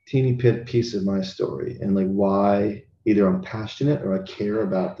teeny piece of my story and like why either I'm passionate or I care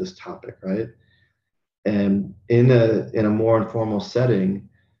about this topic, right? And in a more informal setting,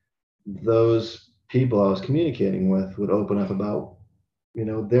 those people I was communicating with would open up about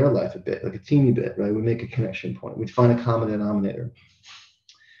their life a bit, like a teeny bit, right? We'd make a connection point. We'd find a common denominator,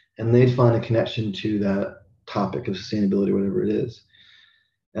 and they'd find a connection to that topic of sustainability, whatever it is.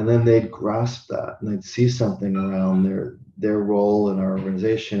 And then they'd grasp that, and they'd see something around their role in our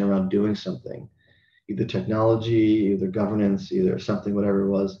organization, around doing something, either technology, either governance, either something, whatever it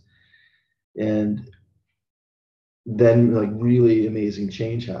was. And then like really amazing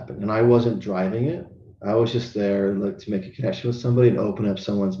change happened, and I wasn't driving it. I was just there like to make a connection with somebody and open up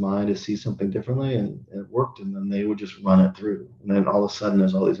someone's mind to see something differently, and it worked. And then they would just run it through, and then all of a sudden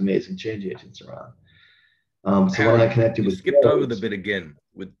there's all these amazing change agents around. So when I connected with skipped over the bit again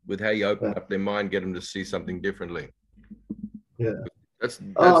with how you open up their mind, get them to see something differently. Yeah, that's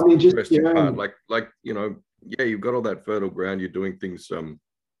the interesting part. Like you've got all that fertile ground. You're doing things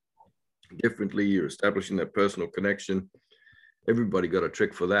differently. You're establishing that personal connection. Everybody got a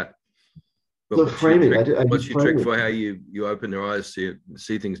trick for that. But so framing. What's your trick for how you open their eyes,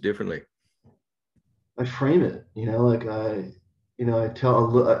 see things differently? I frame it. I tell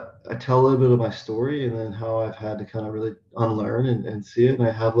a little bit of my story, and then how I've had to kind of really unlearn and see it. And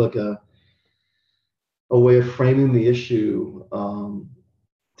I have like a way of framing the issue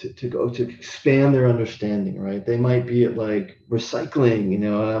to expand their understanding. Right? They might be at like recycling, and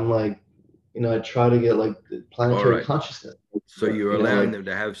I'm like, I try to get like the planetary consciousness. So you're allowing them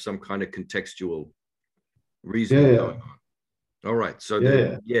to have some kind of contextual reasoning going on. All right. So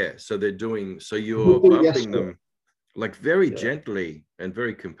so they're doing. So you're bumping them, like very gently and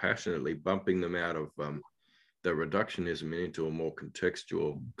very compassionately bumping them out of the reductionism and into a more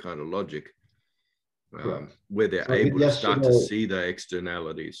contextual kind of logic, where they're able to start to see the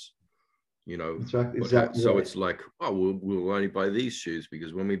externalities. Exactly. So it's like, oh, we'll only buy these shoes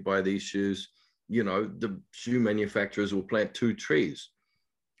because when we buy these shoes, the shoe manufacturers will plant 2 trees,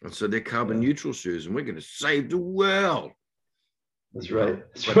 and so they're carbon neutral shoes, and we're going to save the world. That's right.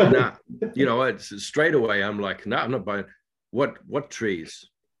 It's straight away. I'm like, no, I'm not buying. What trees?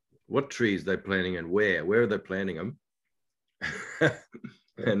 What trees they're planting, and where are they planting them?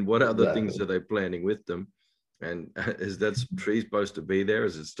 And what other things are they planting with them? And is that tree supposed to be there?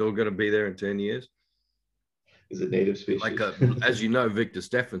 Is it still going to be there in 10 years? Is it native species? Like, as you know, Victor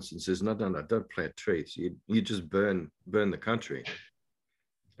Stephenson says, no, don't plant trees. You just burn the country.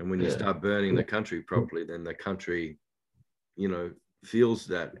 And when you start burning the country properly, then the country, feels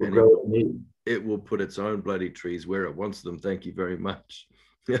that, We'll and grow what we need. it will put its own bloody trees where it wants them. Thank you very much.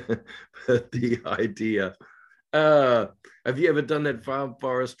 But the idea, have you ever done that farm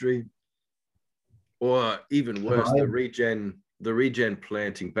forestry? Or even worse, the regen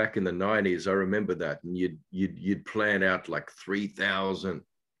planting back in the 90s. I remember that. And you'd plant out like 3,000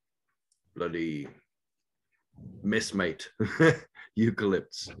 bloody messmate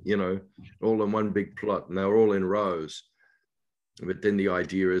eucalypts, you know, all in one big plot, and they were all in rows. But then the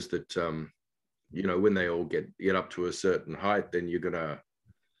idea is that you know, when they all get up to a certain height, then you're gonna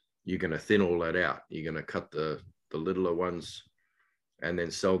thin all that out. You're gonna cut the littler ones and then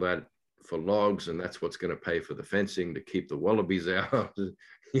sell that for logs, and that's what's going to pay for the fencing to keep the wallabies out.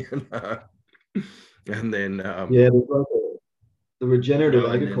 You know. And then the regenerative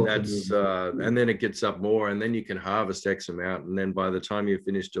and agriculture and then it gets up more, and then you can harvest X amount, and then by the time you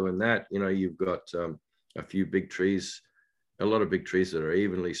finish doing that, you know, you've got a few big trees, a lot of big trees that are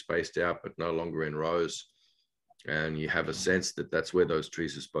evenly spaced out but no longer in rows, and you have a sense that that's where those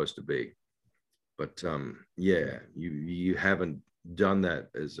trees are supposed to be. But yeah, you haven't done that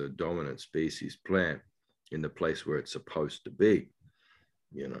as a dominant species plant in the place where it's supposed to be,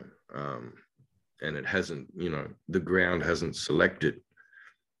 you know. And it hasn't, you know, the ground hasn't selected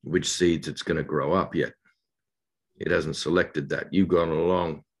which seeds it's going to grow up yet. It hasn't selected that. You've gone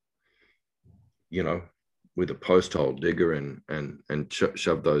along, you know, with a post hole digger and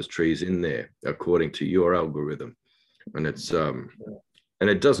shove those trees in there according to your algorithm, and it's and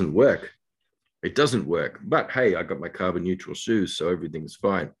it doesn't work. It doesn't work. But hey, I got my carbon neutral shoes, so everything's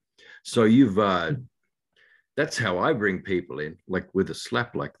fine. So you've that's how I bring people in, like with a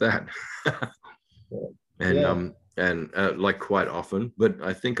slap like that. And like quite often, but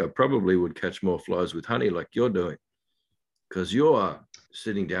I think I probably would catch more flies with honey like you're doing, because you're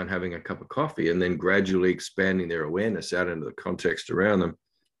sitting down having a cup of coffee and then gradually expanding their awareness out into the context around them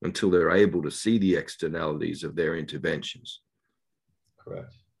until they're able to see the externalities of their interventions.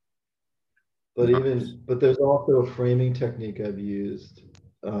 Correct. But there's also a framing technique I've used,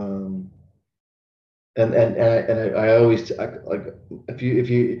 and I always like, if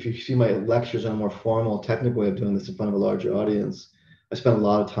you see my lectures on a more formal technical way of doing this in front of a larger audience, I spend a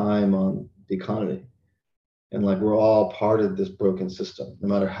lot of time on the economy, and like we're all part of this broken system. No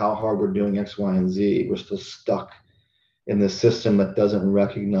matter how hard we're doing X, Y, and Z, we're still stuck in this system that doesn't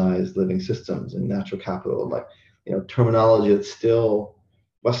recognize living systems and natural capital, like, you know, terminology that's still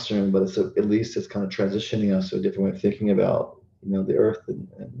Western, but at least it's kind of transitioning us to a different way of thinking about, you know, the earth and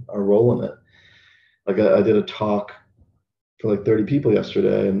our role in it. Like I did a talk for like 30 people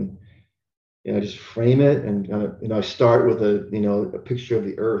yesterday, and, you know, I just frame it, and you know, I start with a picture of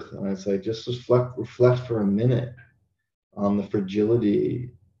the earth, and I say just reflect for a minute on the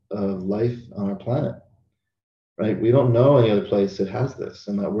fragility of life on our planet. Right? We don't know any other place that has this,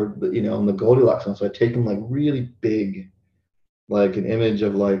 and that we're, you know, in the Goldilocks zone. So I take them like really big, like an image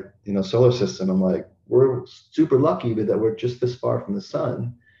of like, you know, solar system. I'm like, we're super lucky that we're just this far from the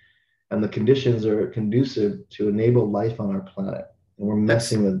sun, and the conditions are conducive to enable life on our planet, and we're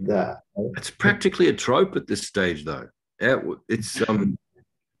messing with that. Right? It's practically a trope at this stage, though. It's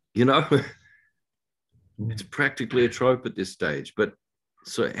you know, it's practically a trope at this stage. But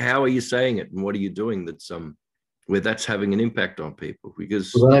so, how are you saying it, and what are you doing that's where that's having an impact on people?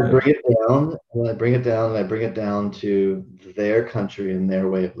 Because when I bring it down to their country and their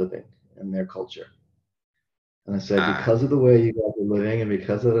way of living and their culture. And I said, because of the way you guys are living and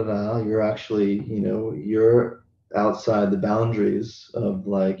because of that, you're actually, you know, you're outside the boundaries of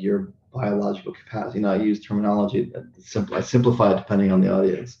like your biological capacity. You know, I use terminology that I simplify it depending on the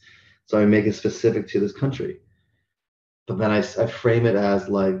audience. So I make it specific to this country. But then I frame it as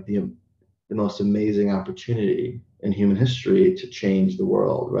like the most amazing opportunity in human history to change the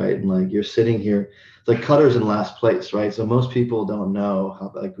world, right? And like you're sitting here, it's like Qatar's in last place, right? So most people don't know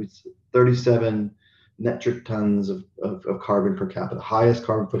how, like, it's 37 metric tons of carbon per capita, highest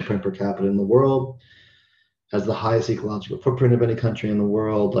carbon footprint per capita in the world, has the highest ecological footprint of any country in the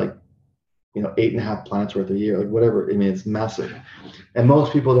world, like, you know, 8.5 plants worth a year, like whatever. I mean, it's massive. And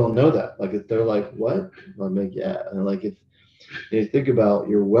most people don't know that. Like, if they're like, what? I'm like, yeah. And like, if you think about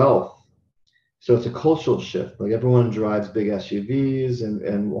your wealth, so it's a cultural shift. Like everyone drives big SUVs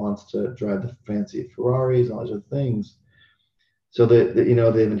and wants to drive the fancy Ferraris and all those other things. So that, you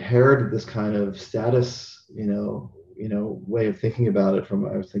know, they've inherited this kind of status, you know, way of thinking about it from,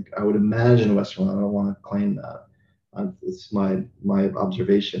 I would imagine Western. I don't want to claim that. It's my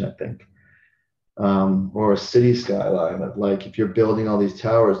observation, I think. Or a city skyline of like, if you're building all these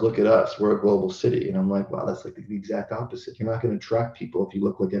towers, look at us, we're a global city. And I'm like, wow, that's like the exact opposite. You're not going to attract people if you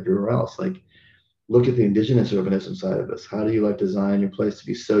look like everywhere else. Like, look at the indigenous urbanism side of this. How do you like design your place to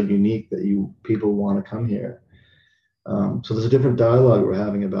be so unique that people want to come here? So there's a different dialogue we're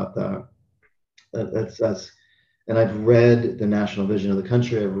having about that. That's and I've read the national vision of the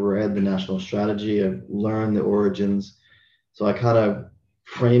country. I've read the national strategy. I've learned the origins. So I kind of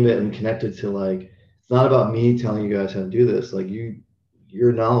frame it and connect it to like, it's not about me telling you guys how to do this. Like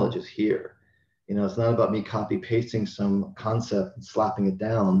your knowledge is here. You know, it's not about me copy pasting some concept and slapping it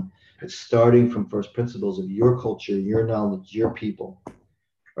down. It's starting from first principles of your culture, your knowledge, your people,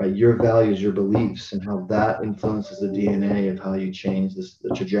 right? Your values, your beliefs, and how that influences the DNA of how you change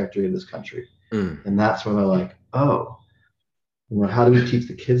the trajectory of this country. And that's when I'm like, oh, you know, how do we teach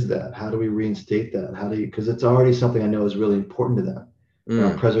the kids that? How do we reinstate that? Because it's already something I know is really important to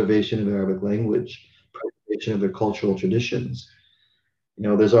them. Preservation of Arabic language, preservation of their cultural traditions. You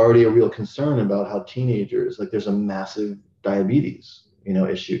know, there's already a real concern about how teenagers, like there's a massive diabetes, you know,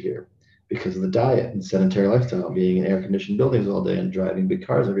 issue here because of the diet and sedentary lifestyle, being in air-conditioned buildings all day and driving big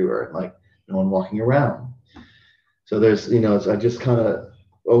cars everywhere, and like no one walking around. So there's, you know, I just kind of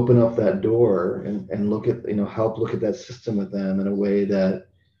open up that door and look at, you know, help look at that system with them in a way that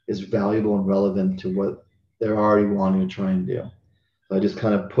is valuable and relevant to what they're already wanting to try and do. So I just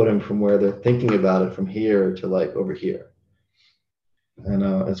kind of put them from where they're thinking about it from here to like over here. And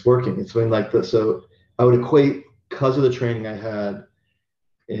it's working. It's been like this. So I would equate, because of the training I had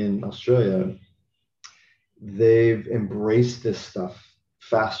in Australia, they've embraced this stuff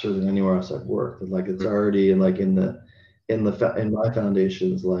faster than anywhere else I've worked. Like it's already like in my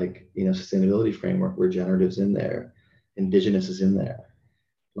foundations, like, you know, sustainability framework, regenerative's in there, indigenous is in there.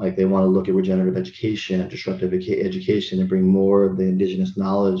 Like they want to look at regenerative education, disruptive education, and bring more of the indigenous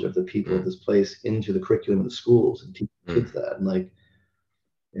knowledge of the people of this place into the curriculum of the schools and teach kids that, and like,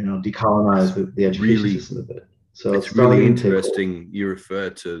 you know, decolonize the education system a bit. So it's really interesting. You refer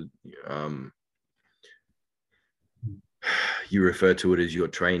to it as your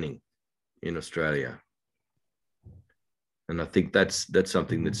training in Australia. And I think that's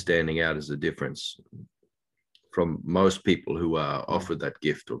something that's standing out as a difference from most people who are offered that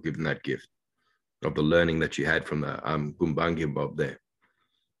gift or given that gift of the learning that you had from the Gumbayngirr Bob there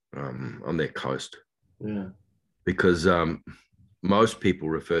on their coast. Yeah. Because most people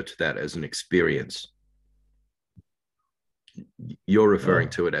refer to that as an experience. You're referring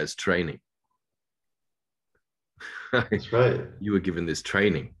to it as training. That's right. You were given this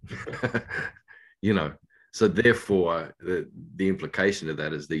training, you know. So therefore, the implication of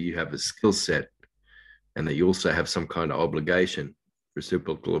that is that you have a skill set and that you also have some kind of obligation,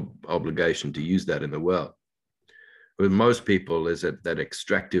 reciprocal obligation to use that in the world. With most people, there's that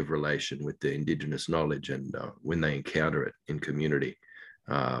extractive relation with the indigenous knowledge, and when they encounter it in community,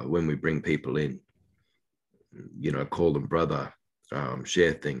 when we bring people in, you know, call them brother,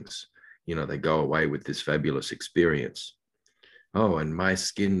 share things, you know, they go away with this fabulous experience. Oh, and my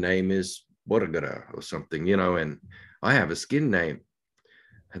skin name is Borgara or something, you know, and I have a skin name.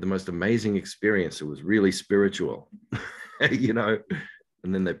 I had the most amazing experience. It was really spiritual, you know,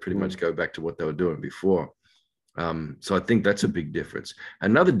 and then they pretty much go back to what they were doing before. So I think that's a big difference.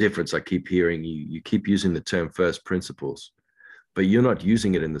 Another difference I keep hearing, you keep using the term first principles, but you're not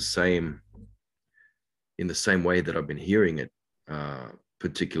using it in the same way that I've been hearing it,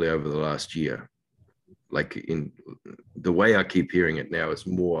 particularly over the last year. Like in the way I keep hearing it now is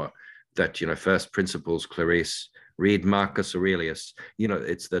more that, you know, first principles, Clarice, read Marcus Aurelius, you know,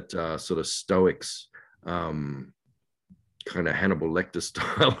 it's that sort of Stoics, kind of Hannibal Lecter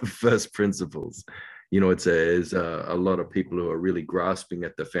style of first principles. You know, it's a lot of people who are really grasping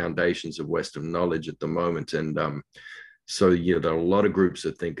at the foundations of Western knowledge at the moment. And so, you know, there are a lot of groups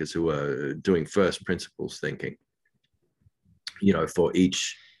of thinkers who are doing first principles thinking, you know, for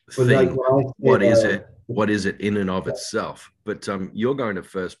each thing. What is it? What is it in and of itself? But you're going to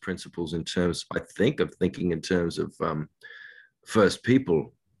first principles in terms, I think, of thinking in terms of first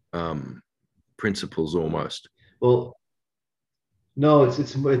people principles almost. Well, no, it's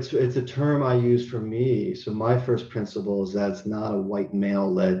a term I use for me. So my first principle is that it's not a white male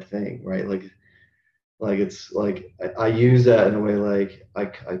led thing, right? Like it's like I use that in a way like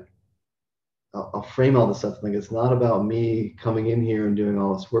I'll frame all this stuff like it's not about me coming in here and doing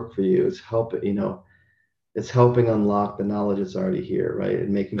all this work for you. It's helping, you know, it's helping unlock the knowledge that's already here, right?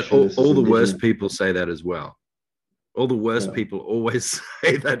 And making sure all the worst people say that as well. All the worst people always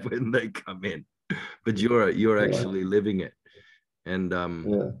say that when they come in, but you're actually living it, and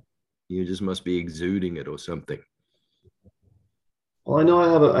you just must be exuding it or something. Well, I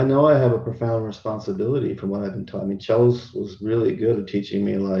know I have a profound responsibility from what I've been taught. I mean, Chels was really good at teaching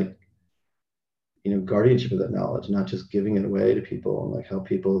me, like, guardianship of that knowledge, not just giving it away to people, and like how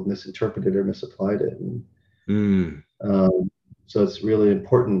people have misinterpreted or misapplied it. And so it's really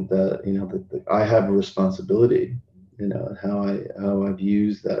important that, that I have a responsibility, in how I've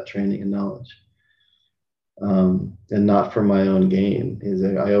used that training and knowledge. And not for my own gain.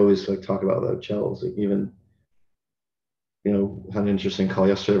 I always like talk about that Chels, like even, had an interesting call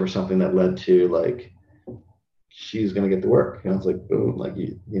yesterday or something that led to like, she's going to get the work. It's like, boom, like,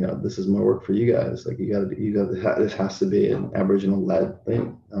 this is more work for you guys. Like this has to be an Aboriginal led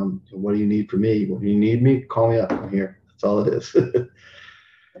thing. What do you need from me? What do you need me? Call me up. I'm here. That's all it is. So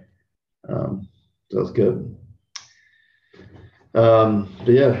it's good. But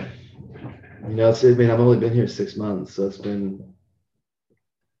yeah, I've only been here 6 months, so it's been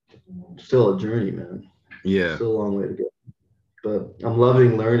still a journey, man. Yeah. Still a long way to go. But I'm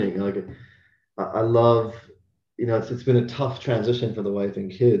loving learning. Like I love, it's been a tough transition for the wife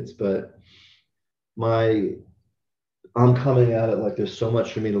and kids, but I'm coming at it like there's so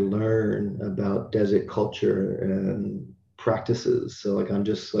much for me to learn about desert culture and practices. So like I'm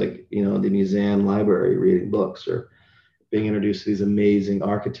just like, in the museum library reading books, or being introduced to these amazing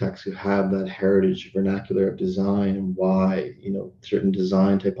architects who have that heritage vernacular of design, and why, certain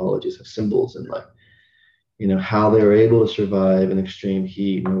design typologies have symbols, and like, how they were able to survive in extreme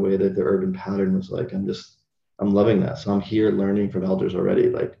heat in a way that the urban pattern was like. I'm loving that. So I'm here learning from elders already,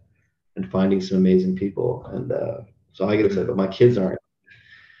 like, and finding some amazing people. And so I get excited, but my kids aren't,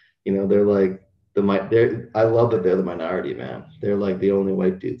 they're like, I love that they're the minority, man. They're like the only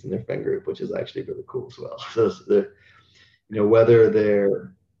white dudes in their friend group, which is actually really cool as well. So they're, whether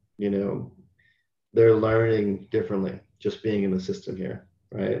they're, they're learning differently, just being in the system here,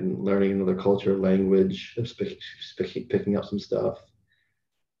 right? And learning another culture, language, picking up some stuff,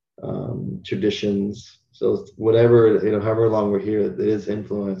 traditions. So whatever, however long we're here, it is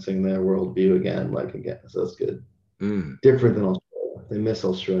influencing their worldview again. So it's good. Different than Australia. They miss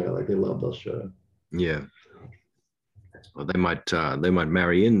Australia, like they loved Australia. Yeah. Well, they might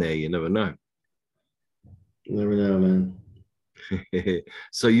marry in there. You never know. You never know, man.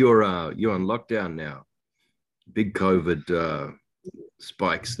 So you're on lockdown now. Big COVID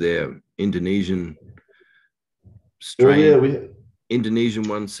spikes there. Indonesian strain. Well, yeah, Indonesian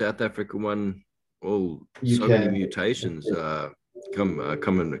one, South Africa one. All so many mutations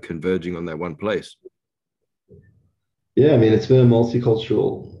coming converging on that one place. Yeah, it's been a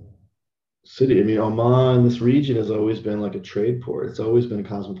multicultural city. Oman, this region has always been like a trade port. It's always been a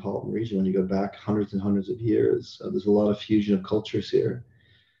cosmopolitan region when you go back hundreds and hundreds of years. There's a lot of fusion of cultures here.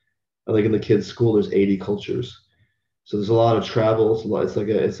 Like in the kids' school, there's 80 cultures. So there's a lot of travel. It's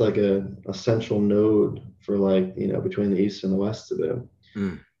like a central node for like, between the East and the West of it.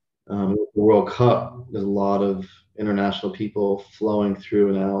 The World Cup, there's a lot of international people flowing through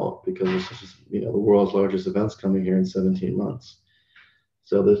and out because it's just, the world's largest events coming here in 17 months.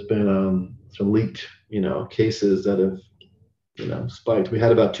 So there's been some leaked, cases that have, spiked. We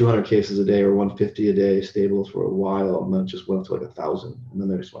had about 200 cases a day or 150 a day stable for a while, and then it just went up to like 1,000, and then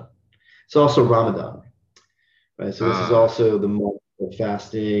they just went. It's also Ramadan, right? So this is also the month of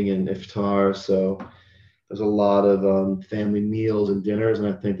fasting and iftar. So there's a lot of family meals and dinners, and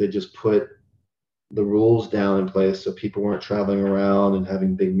I think they just put the rules down in place so people weren't traveling around and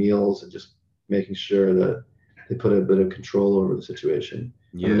having big meals, and just making sure that they put a bit of control over the situation.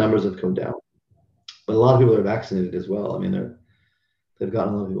 Yeah. And the numbers have come down. But a lot of people are vaccinated as well. They've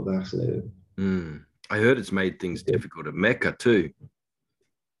gotten a lot of people vaccinated. I heard it's made things difficult at Mecca too.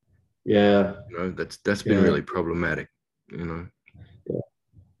 Yeah. That's been really problematic, Yeah.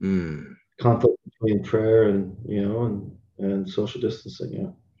 Conflict between prayer and, and social distancing.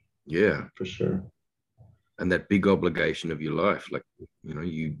 Yeah. Yeah. For sure. And that big obligation of your life, like,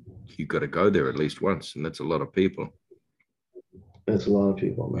 you got to go there at least once, and that's a lot of people. It's a lot of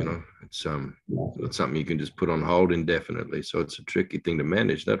people, man. It's not something you can just put on hold indefinitely. So it's a tricky thing to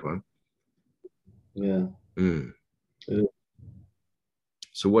manage, that one. Yeah.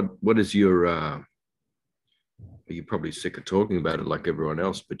 So what is your you're probably sick of talking about it like everyone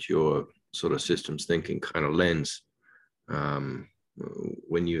else, but your sort of systems thinking kind of lens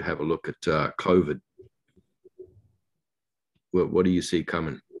when you have a look at COVID? What do you see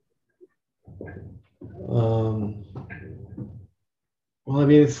coming? Well,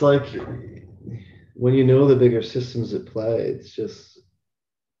 it's like when the bigger systems at play, it's just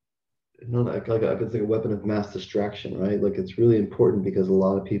like it's like a weapon of mass distraction, right? Like it's really important because a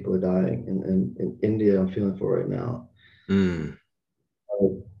lot of people are dying. In India, I'm feeling for right now.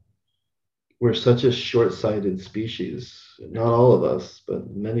 We're such a short-sighted species. Not all of us,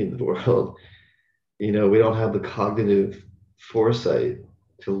 but many in the world. We don't have the cognitive foresight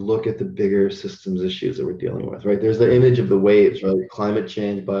to look at the bigger systems issues that we're dealing with, right? There's the image of the waves, right? Climate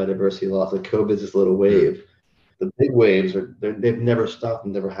change, biodiversity loss, like COVID is this little wave. The big waves they've never stopped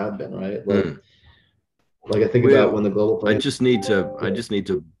and never have been, right? Like I think about when the global I just need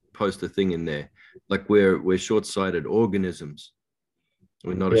to post a thing in there. Like we're short-sighted organisms.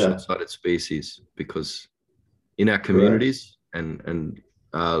 We're not a short-sighted species, because in our communities and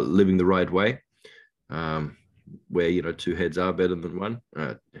living the right way, where, you know, two heads are better than one,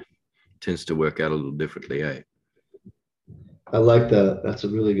 tends to work out a little differently, eh? I like that. That's a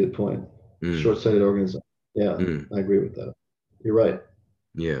really good point. Short-sighted organism. Yeah, I agree with that. You're right.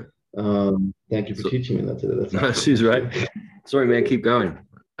 Yeah. Thank you for teaching me that today. That's no, she's right. Sorry, man. Keep going.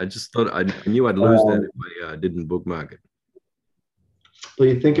 I just thought I knew I'd lose that if I didn't bookmark it. But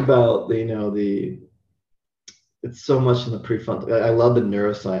you think about it's so much in the prefrontal. I love the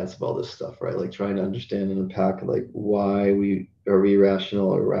neuroscience of all this stuff, right? Like trying to understand and unpack like why we are irrational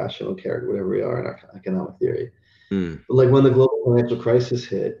or rational character, whatever we are in our economic theory. But like when the global financial crisis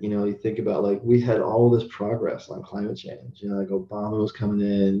hit, you know, you think about like we had all this progress on climate change. You know, like Obama was coming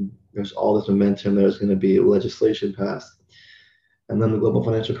in, there's all this momentum, there's going to be legislation passed. And then the global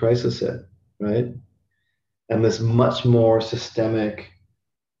financial crisis hit, right? And this much more systemic,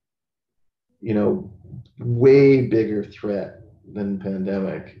 you know, way bigger threat than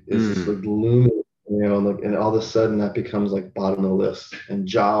pandemic is just like looming, you know, like, and all of a sudden that becomes like bottom of the list, and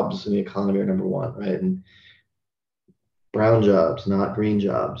jobs in the economy are number one, right? And brown jobs, not green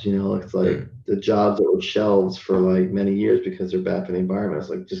jobs, you know, it's like the jobs that were shelved for like many years because they're bad for the environment. It's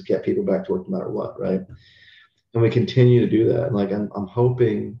like just get people back to work no matter what, right? And we continue to do that. And like I'm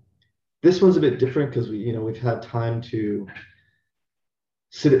hoping this one's a bit different because we've had time to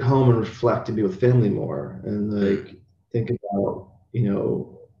sit at home and reflect and be with family more and like think about, you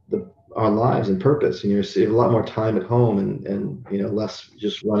know, our lives and purpose. And you have a lot more time at home and you know, less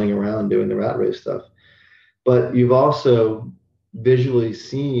just running around doing the rat race stuff. But you've also visually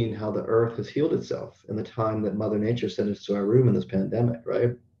seen how the earth has healed itself in the time that Mother Nature sent us to our room in this pandemic,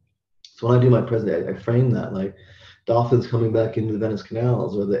 right? So when I do my presentation, I frame that like dolphins coming back into the Venice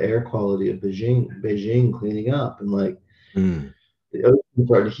canals, or the air quality of Beijing cleaning up, and like the ocean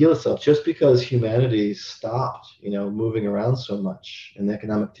started to heal itself just because humanity stopped, you know, moving around so much and the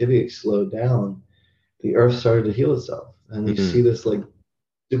economic activity slowed down. The earth started to heal itself, and you see this like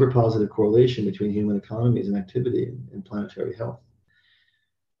super positive correlation between human economies and activity and planetary health.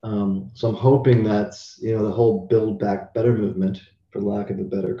 So I'm hoping that's, you know, the whole build back better movement, for lack of a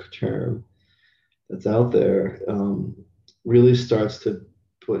better term, that's out there, really starts to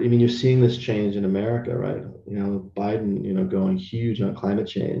put, I mean, you're seeing this change in America, right? You know, Biden, you know, going huge on climate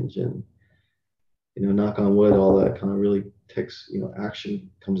change, and, you know, knock on wood, all that kind of really takes, you know,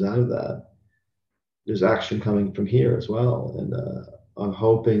 action comes out of that. There's action coming from here as well. And I'm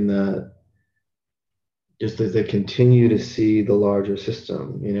hoping that just as they continue to see the larger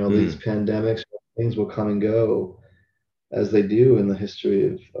system, you know, these pandemics, things will come and go as they do in the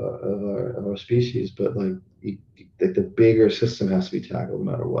history of our species. But like the bigger system has to be tackled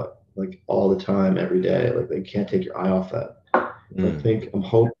no matter what, like all the time, every day. Like they can't take your eye off that. I'm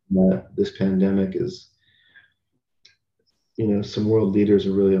hoping that this pandemic is, you know, some world leaders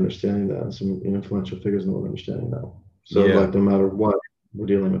are really understanding that, and some influential figures in the world understanding that. So like no matter what, we're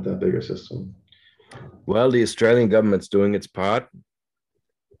dealing with that bigger system. Well, the Australian government's doing its part.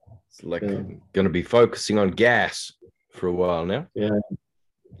 It's like going to be focusing on gas for a while now. Yeah.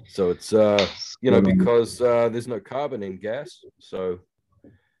 So it's you know, because there's no carbon in gas, so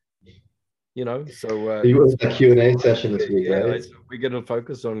you know, so you were a Q&A session this week, right? We're going to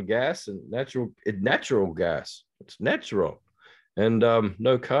focus on gas and natural gas. It's natural and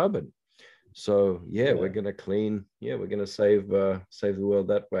no carbon. So we're going to clean. Yeah, we're going to save the world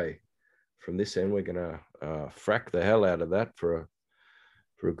that way. From this end, we're going to frack the hell out of that for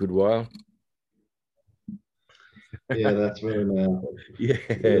a good while. Yeah, that's really mad. Yeah.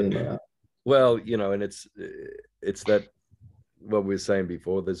 Really mad. Well, you know, and it's that what we were saying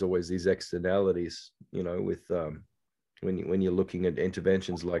before. There's always these externalities, you know, with when you're looking at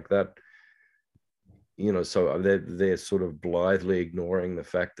interventions like that. You know, so they're sort of blithely ignoring the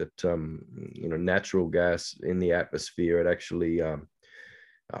fact that you know, natural gas in the atmosphere, it actually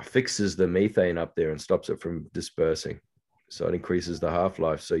fixes the methane up there and stops it from dispersing. So it increases the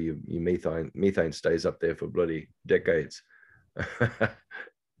half-life. So your methane stays up there for bloody decades.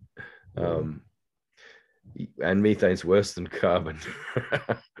 And methane's worse than carbon.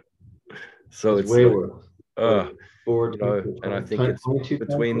 So it's way worse. You know, and I think it's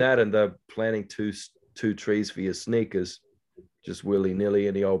between that and the planting two trees for your sneakers, just willy-nilly,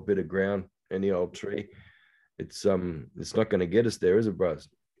 any old bit of ground, any old tree. it's not going to get us there, is it, bros?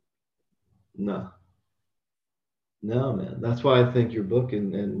 No. No, man. That's why I think your book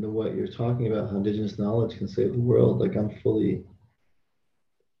and what you're talking about, how indigenous knowledge can save the world, like I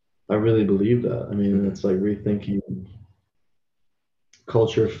really believe that. I mean, it's like rethinking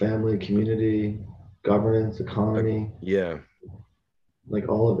culture, family, community, governance, economy, Yeah. like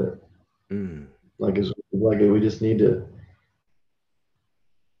all of it. Mm. Like it's like we just need to,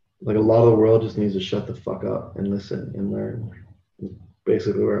 like a lot of the world just needs to shut the fuck up and listen and learn.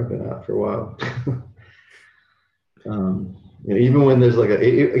 Basically where I've been at for a while. Even when there's like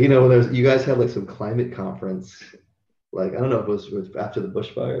when there's, you guys had like some climate conference, like I don't know if it was after the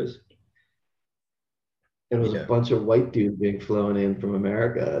bushfires. It was a Yeah. bunch of white dudes being flown in from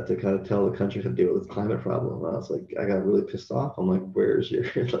America to kind of tell the country how to deal with this climate problem. And I was like, I got really pissed off. I'm like, where's your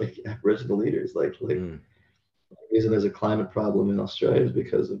like Aboriginal leaders? Like the reason there's a climate problem in Australia is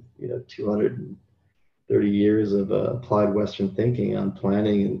because of 230 years of applied Western thinking on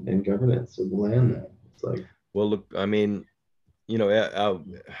planning and governance of the land. There, it's like, well, look, I mean, our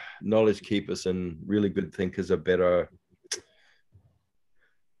knowledge keepers and really good thinkers are better.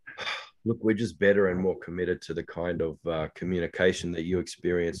 Look, we're just better and more committed to the kind of communication that you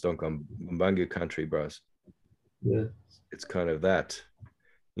experienced on Gumbayngirr country, bros. yeah, It's kind of that,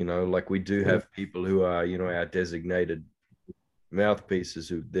 like we do have people who are, our designated mouthpieces,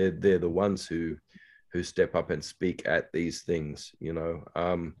 who they're the ones who step up and speak at these things,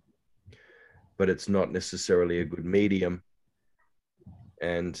 but it's not necessarily a good medium.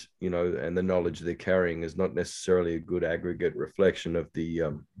 And, and the knowledge they're carrying is not necessarily a good aggregate reflection of the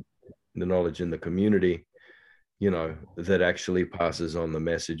knowledge in the community, that actually passes on the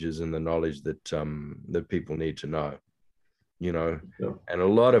messages and the knowledge that that people need to know, and a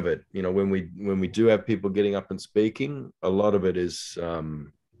lot of it, when we do have people getting up and speaking, a lot of it is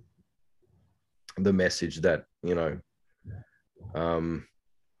the message that,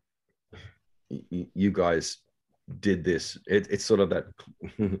 you guys did this. It's sort of that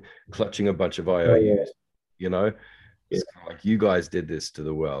clutching a bunch of IOUs, it's kind of like you guys did this to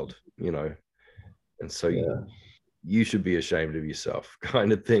the world, and so you should be ashamed of yourself,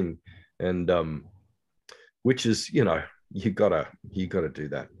 kind of thing. And which is, you gotta do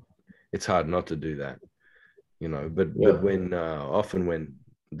that. It's hard not to do that, but when often when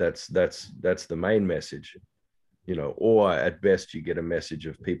that's the main message, or at best you get a message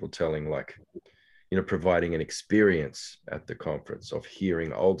of people telling, like, providing an experience at the conference of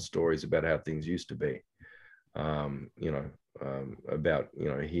hearing old stories about how things used to be, about,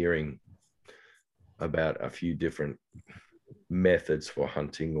 hearing about a few different methods for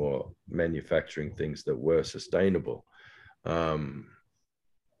hunting or manufacturing things that were sustainable, in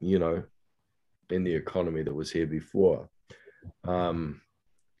the economy that was here before.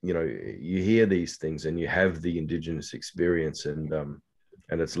 You hear these things and you have the indigenous experience, and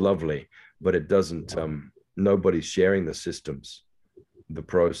it's lovely, but it doesn't, nobody's sharing the systems, the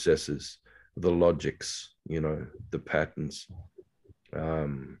processes, the logics, the patterns.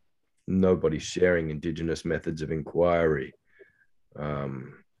 Nobody's sharing indigenous methods of inquiry,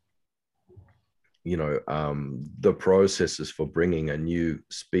 the processes for bringing a new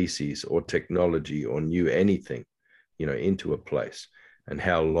species or technology or new anything, into a place, and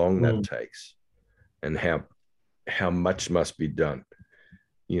how long that takes, and how much must be done,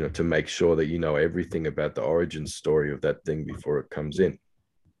 to make sure that everything about the origin story of that thing before it comes in.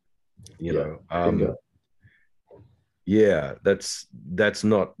 That's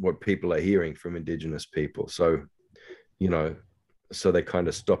not what people are hearing from indigenous people. So, so they kind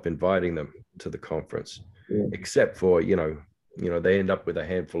of stop inviting them to the conference, except for, they end up with a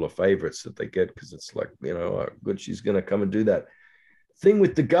handful of favorites that they get, because it's like, good, she's going to come and do that thing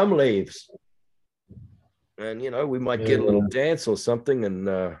with the gum leaves. And, we might get a little dance or something. And,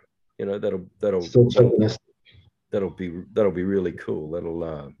 that'll be really cool. But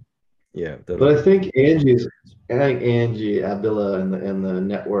I think Angie Abdullah and the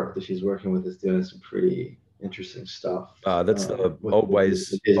network that she's working with is doing some pretty interesting stuff. That's the old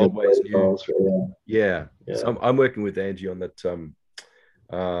ways new. So I'm working with Angie on that,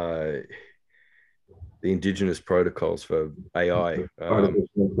 the indigenous protocols for AI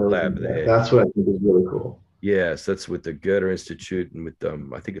lab there. That's what I think is really cool. Yes, that's with the Goethe Institute and with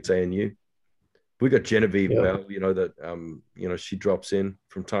I think it's ANU. We got Genevieve Bell, that she drops in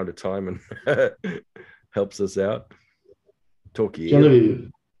from time to time and helps us out.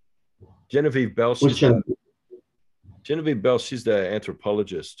 Genevieve Bell. Genevieve Bell, she's the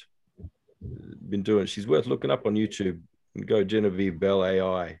anthropologist. She's worth looking up on YouTube. You go Genevieve Bell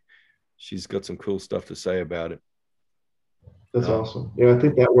AI. She's got some cool stuff to say about it. That's awesome. Yeah, I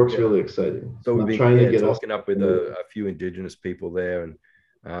think that work's really exciting. So we've I'm been trying to get talking up with a few Indigenous people there, and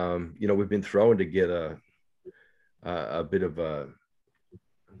you know, we've been throwing together a bit of a,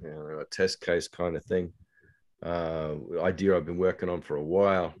 you know, a test case kind of thing. Idea I've been working on for a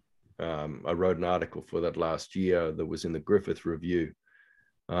while. I wrote an article for that last year that was in the Griffith Review,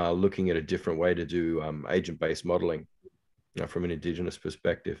 looking at a different way to do agent-based modeling, you know, from an Indigenous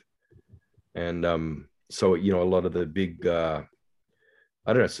perspective. And so, you know, a lot of the big, I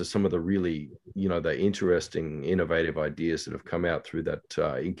don't know, so some of the really, you know, the interesting, innovative ideas that have come out through that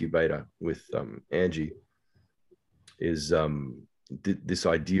incubator with Angie is this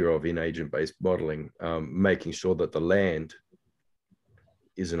idea of in agent-based modeling, making sure that the land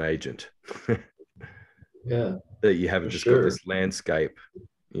is an agent. Yeah. That you haven't just got this landscape,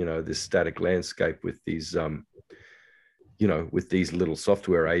 you know, this static landscape with these, you know, with these little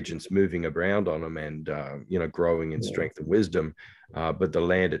software agents moving around on them and, you know, growing in strength and wisdom, but the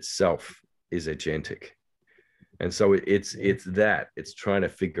land itself is agentic. And so it's trying to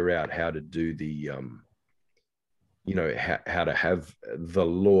figure out how to do the, you know, how to have the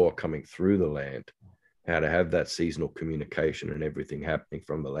law coming through the land, how to have that seasonal communication and everything happening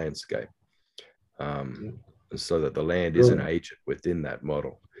from the landscape, so that the land is an agent within that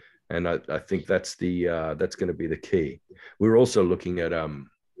model. And I think that's going to be the key. We're also looking at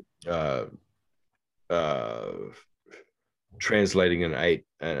translating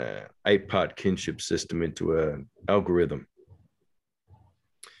an eight-part kinship system into an algorithm.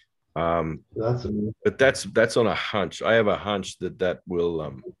 But that's on a hunch. I have a hunch that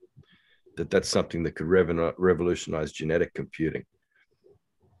will that's something that could revolutionize genetic computing.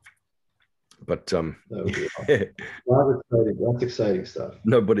 But that would be awesome. That's exciting stuff.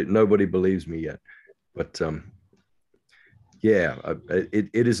 Nobody believes me yet, but yeah, it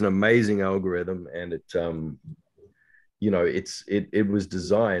is an amazing algorithm, and it you know, it was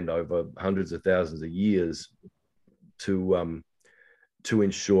designed over hundreds of thousands of years to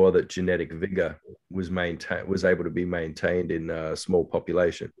ensure that genetic vigor was able to be maintained in a small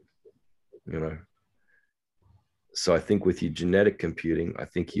population, you know. So I think with your genetic computing, I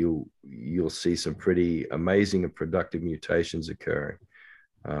think you'll see some pretty amazing and productive mutations occurring,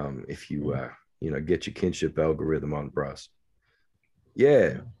 if you you know, get your kinship algorithm on, Bryce.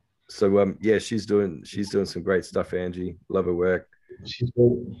 Yeah. So yeah, she's doing some great stuff, Angie. Love her work. She's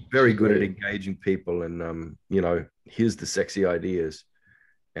very good at engaging people, and you know, here's the sexy ideas,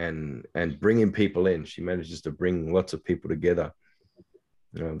 and bringing people in. She manages to bring lots of people together.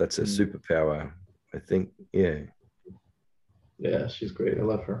 You know, that's a superpower, I think. Yeah, she's great. I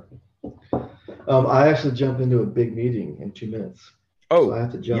love her. I actually jump into a big meeting in 2 minutes. Oh, so I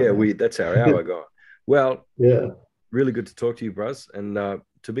have to jump. Yeah, that's our hour gone. Well, yeah, really good to talk to you, Bruz, and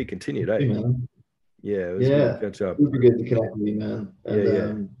to be continued, eh? Man. Yeah, it was good to catch up. Super good to connect with you, man.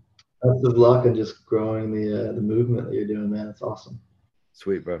 And best of luck in just growing the movement that you're doing, man. It's awesome.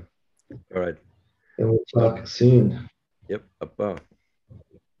 Sweet, bro. All right. And we'll talk soon. Yep. Up.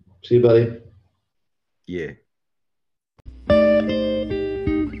 See you, buddy. Yeah.